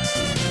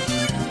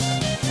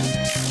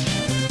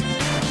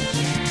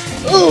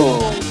 Ooh.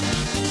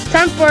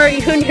 Time for our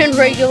union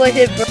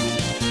regulated...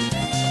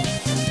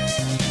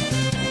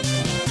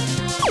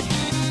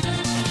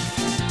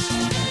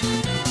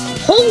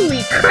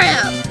 Holy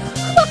crap!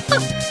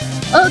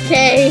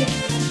 Okay.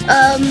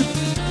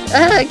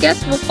 I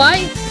guess we'll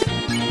fight.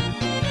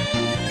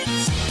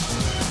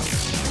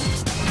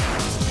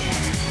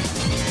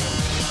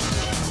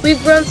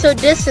 We've grown so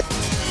distant.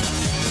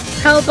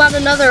 How about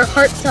another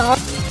heart to heart?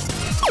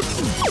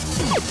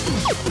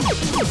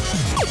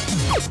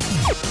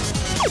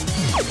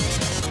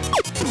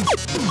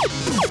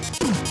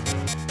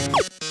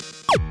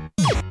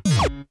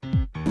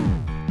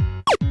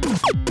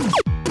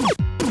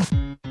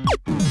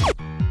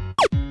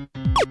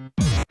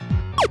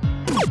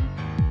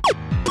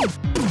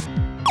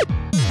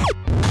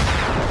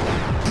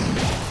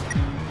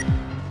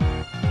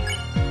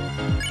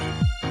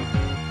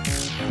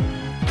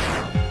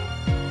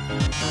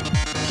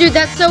 Dude,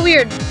 that's so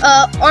weird.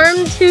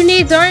 Arms? Who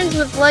needs arms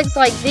with legs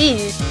like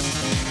these?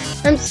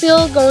 I'm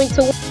still going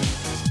to...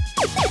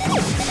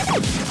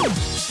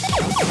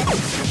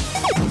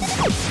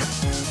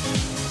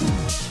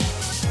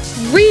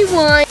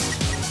 Rewind!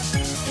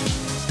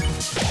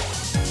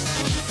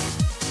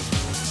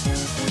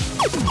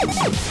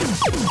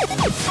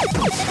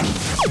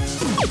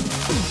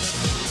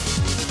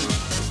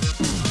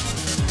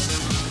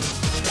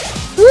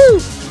 Woo!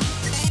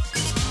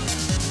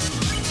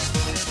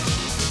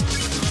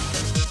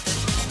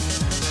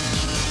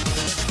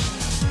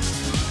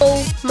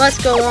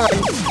 Must go on.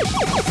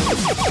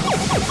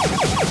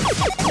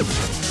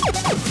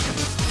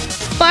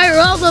 Fire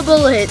all the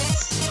bullets.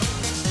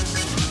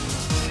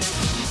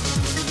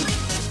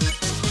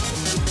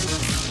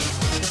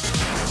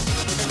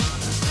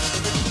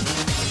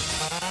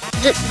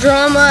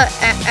 Drama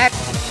act.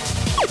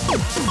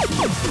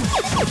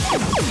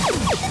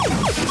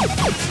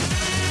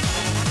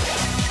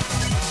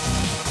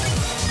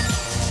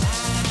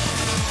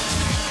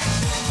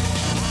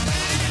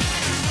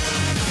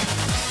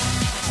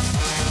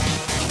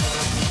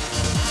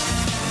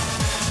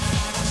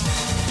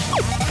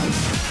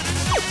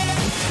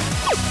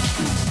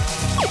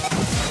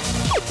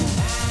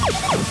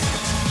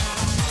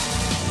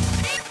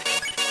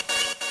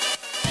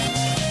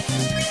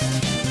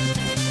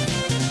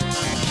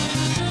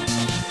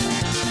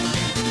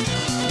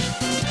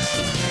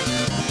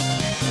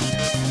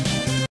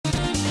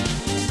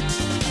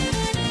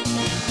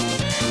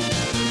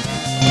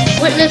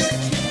 Witness.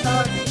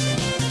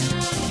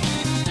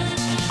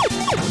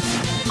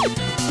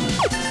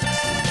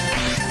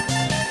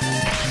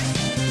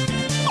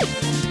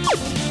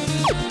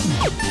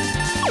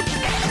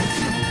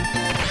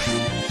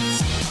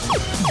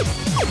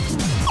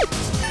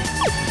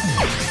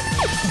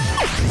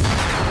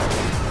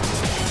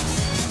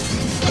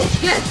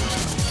 Yes.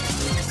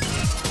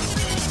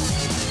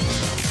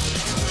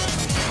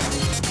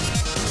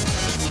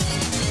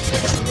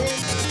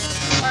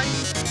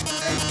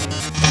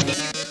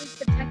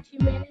 Protect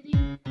humanity.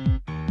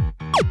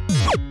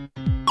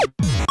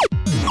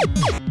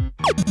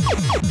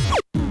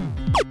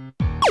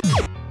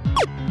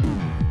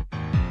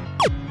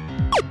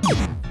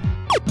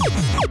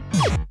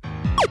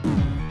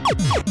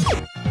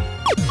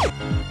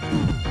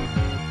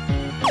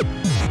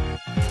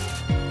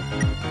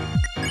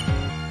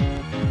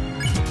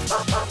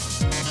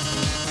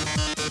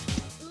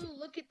 Ooh,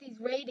 look at these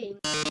ratings.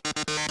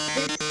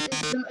 This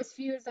is the most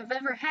viewers I've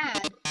ever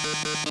had.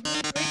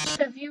 We've reached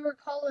a viewer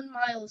calling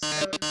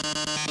milestone.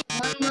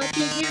 One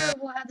lucky viewer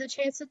will have the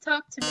chance to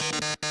talk to me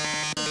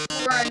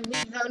before I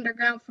leave the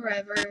underground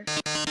forever.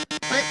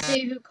 Let's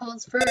see who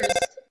calls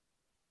first.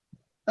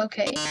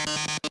 Okay.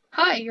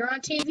 Hi, you're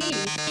on TV.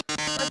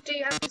 What do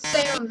you have to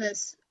say on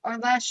this? Our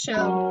last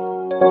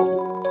show.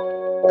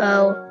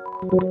 Oh.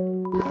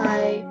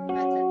 Hi.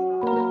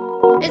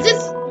 Is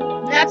this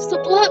That's the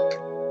Book?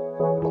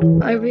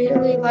 I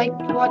really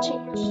liked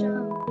watching your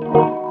show.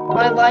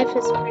 My life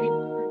is pretty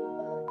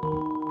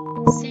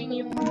boring, but seeing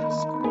you on the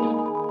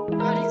screen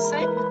brought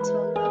excitement to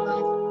my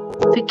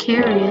life.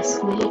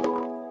 Vicariously.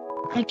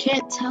 I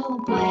can't tell,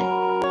 but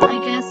I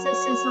guess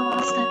this is the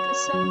last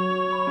episode.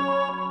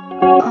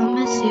 I'll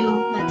miss you,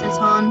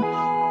 Metaton.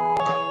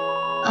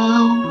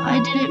 Oh, I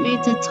didn't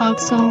mean to talk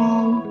so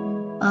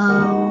long.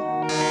 Oh.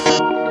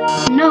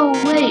 No,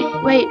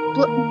 wait.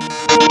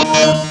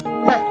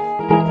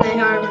 They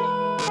are.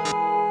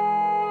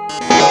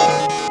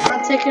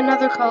 I'll take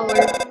another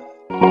caller.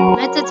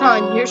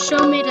 Metaton, your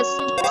show made us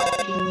so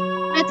happy.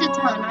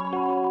 Metaton, I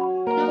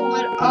don't know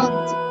what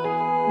I'll do.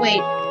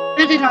 Wait.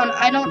 Metaton,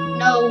 I don't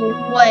know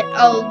what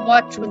I'll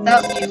watch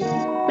without you.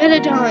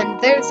 Metaton,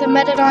 there's a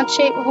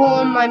Metaton-shaped hole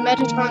in my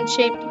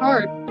Metaton-shaped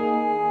heart.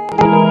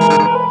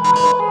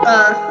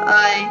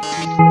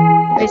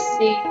 I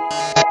see.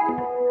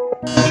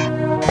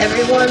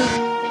 Everyone,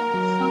 thank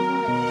you so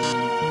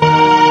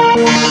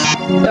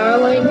much.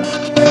 Darling,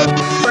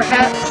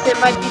 perhaps it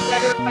might be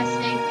better if I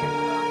stay here.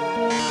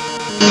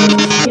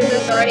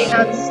 Humans already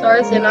have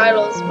stars and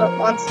idols, but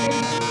monsters,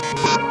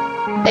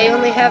 they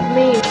only have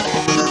me.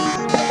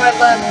 If I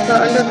left, the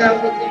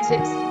underground would lose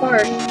its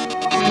spark.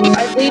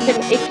 I leave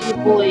an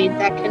aching void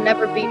that can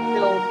never be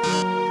filled.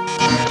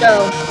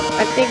 So,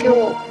 I think it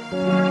will...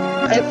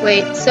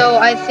 So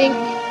I think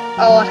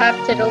I'll have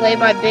to delay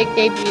my big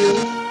debut.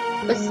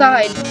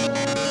 Besides,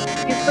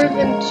 you've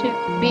proven to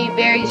be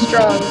very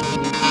strong.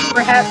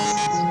 Perhaps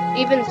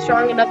even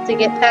strong enough to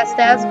get past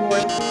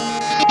Asgore.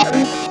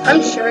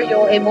 I'm sure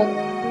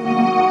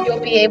you'll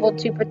be able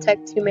to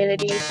protect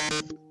humanity.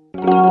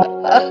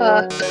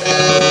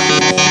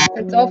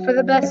 It's all for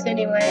the best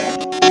anyway.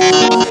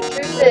 The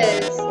truth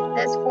is,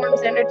 this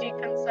form's energy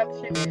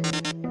consumption is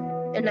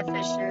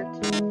inefficient.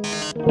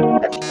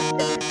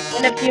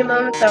 In a few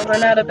moments, I'll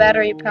run out of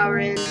battery power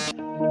and,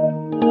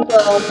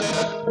 well,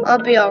 I'll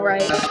be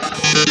alright.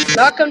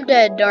 Knock 'em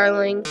dead,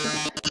 darling.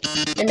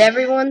 And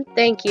everyone,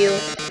 thank you.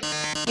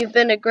 You've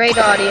been a great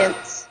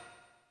audience.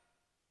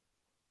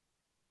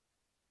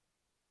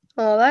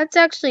 Oh, that's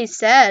actually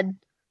sad.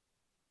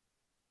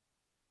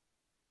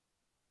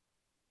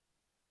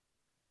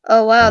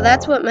 Oh wow,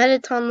 that's what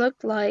Mettaton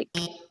looked like.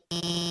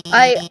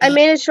 I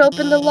managed to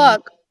open the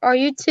lock. Are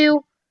you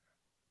two?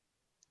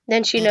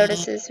 Then she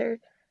notices her.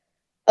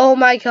 Oh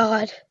my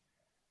god.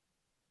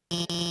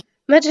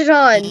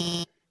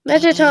 Mettaton!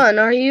 Mettaton,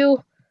 are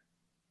you?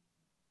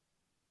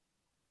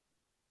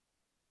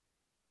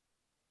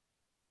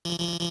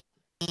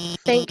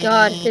 Thank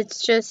god,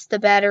 it's just the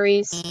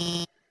batteries.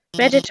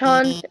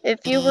 Mettaton,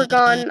 if you were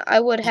gone, I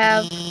would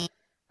have,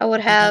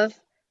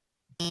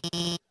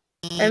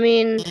 I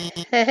mean,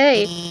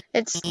 hey,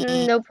 it's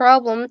no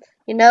problem,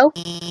 you know?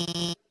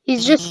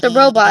 He's just a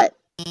robot.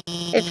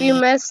 If you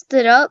messed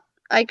it up,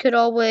 I could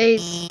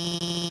always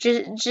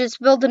just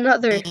build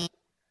another.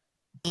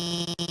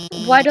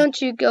 Why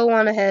don't you go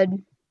on ahead?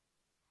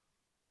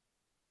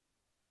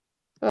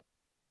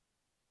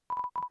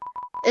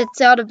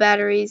 It's out of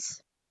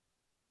batteries.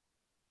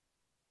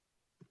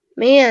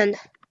 Man.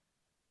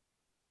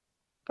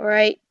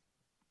 Alright.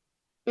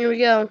 Here we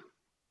go.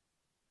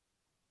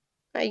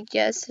 I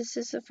guess this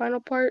is the final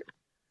part.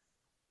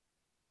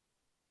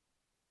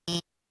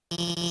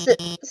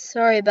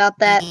 Sorry about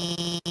that.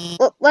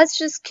 Well, let's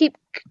just keep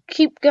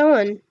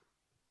going.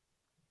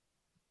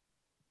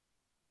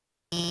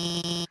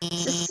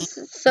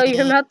 So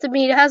you're about to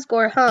meet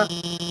Asgore, huh?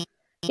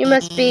 You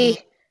must be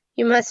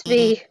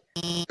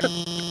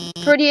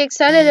pretty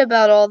excited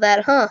about all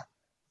that, huh?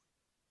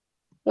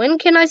 When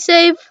can I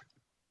save?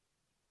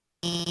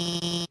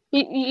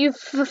 You'll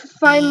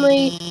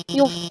finally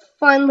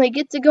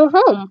get to go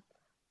home.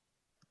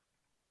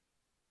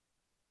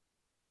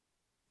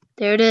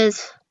 There it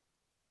is.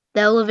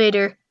 The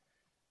elevator.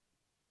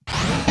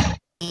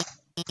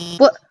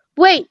 What?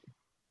 Wait!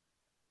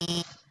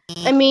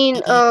 I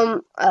mean,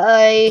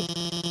 I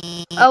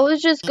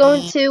was just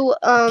going to,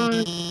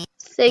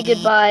 say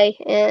goodbye,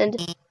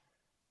 and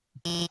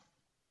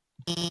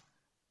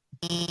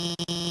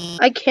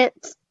I can't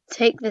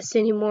take this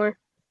anymore.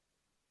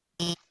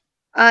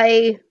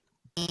 I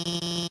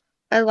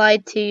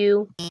lied to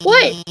you.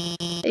 What?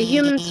 A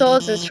human soul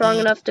isn't strong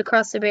enough to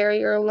cross the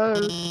barrier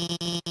alone.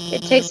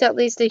 It takes at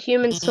least a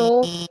human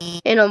soul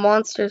and a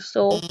monster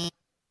soul.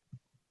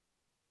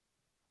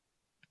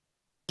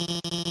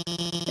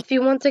 If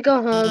you want to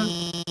go home,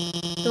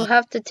 you'll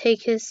have to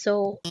take his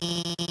soul.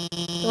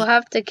 You'll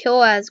have to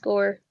kill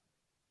Asgore.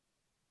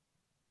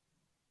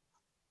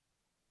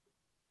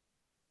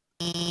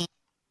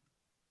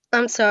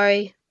 I'm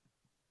sorry.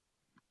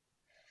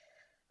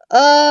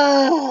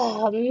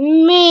 Oh,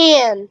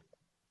 man.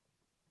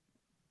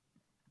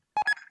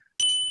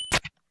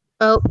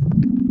 Oh.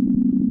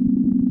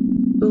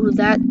 Ooh,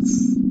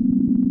 that's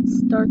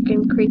dark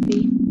and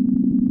creepy.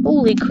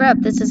 Holy crap,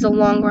 this is a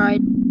long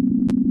ride.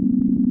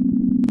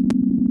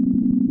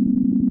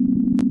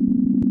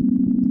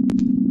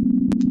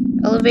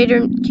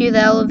 Elevator, cue the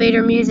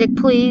elevator music,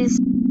 please.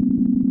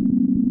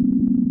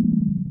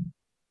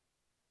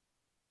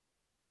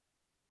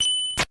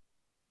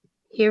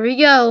 Here we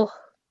go.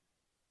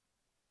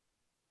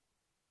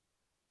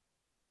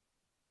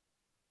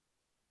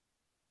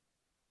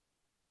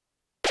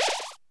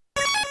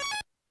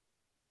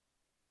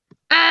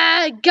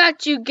 I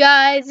got you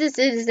guys. This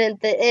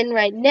isn't the end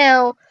right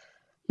now.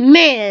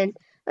 Man,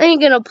 I ain't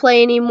gonna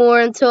play anymore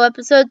until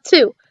episode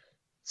 2.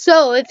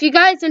 So, if you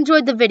guys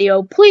enjoyed the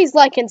video, please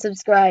like and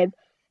subscribe.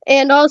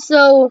 And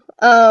also,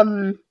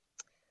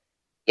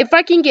 if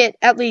I can get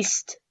at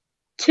least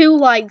 2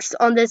 likes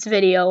on this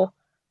video,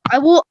 I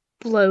will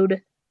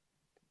upload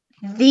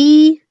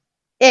the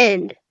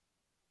end.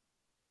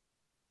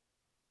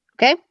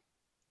 Okay?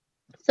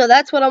 So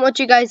that's what I want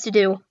you guys to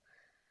do.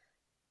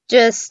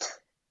 Just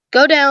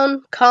go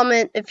down,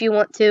 comment if you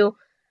want to.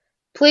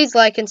 Please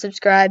like and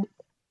subscribe.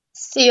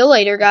 See you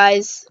later,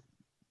 guys.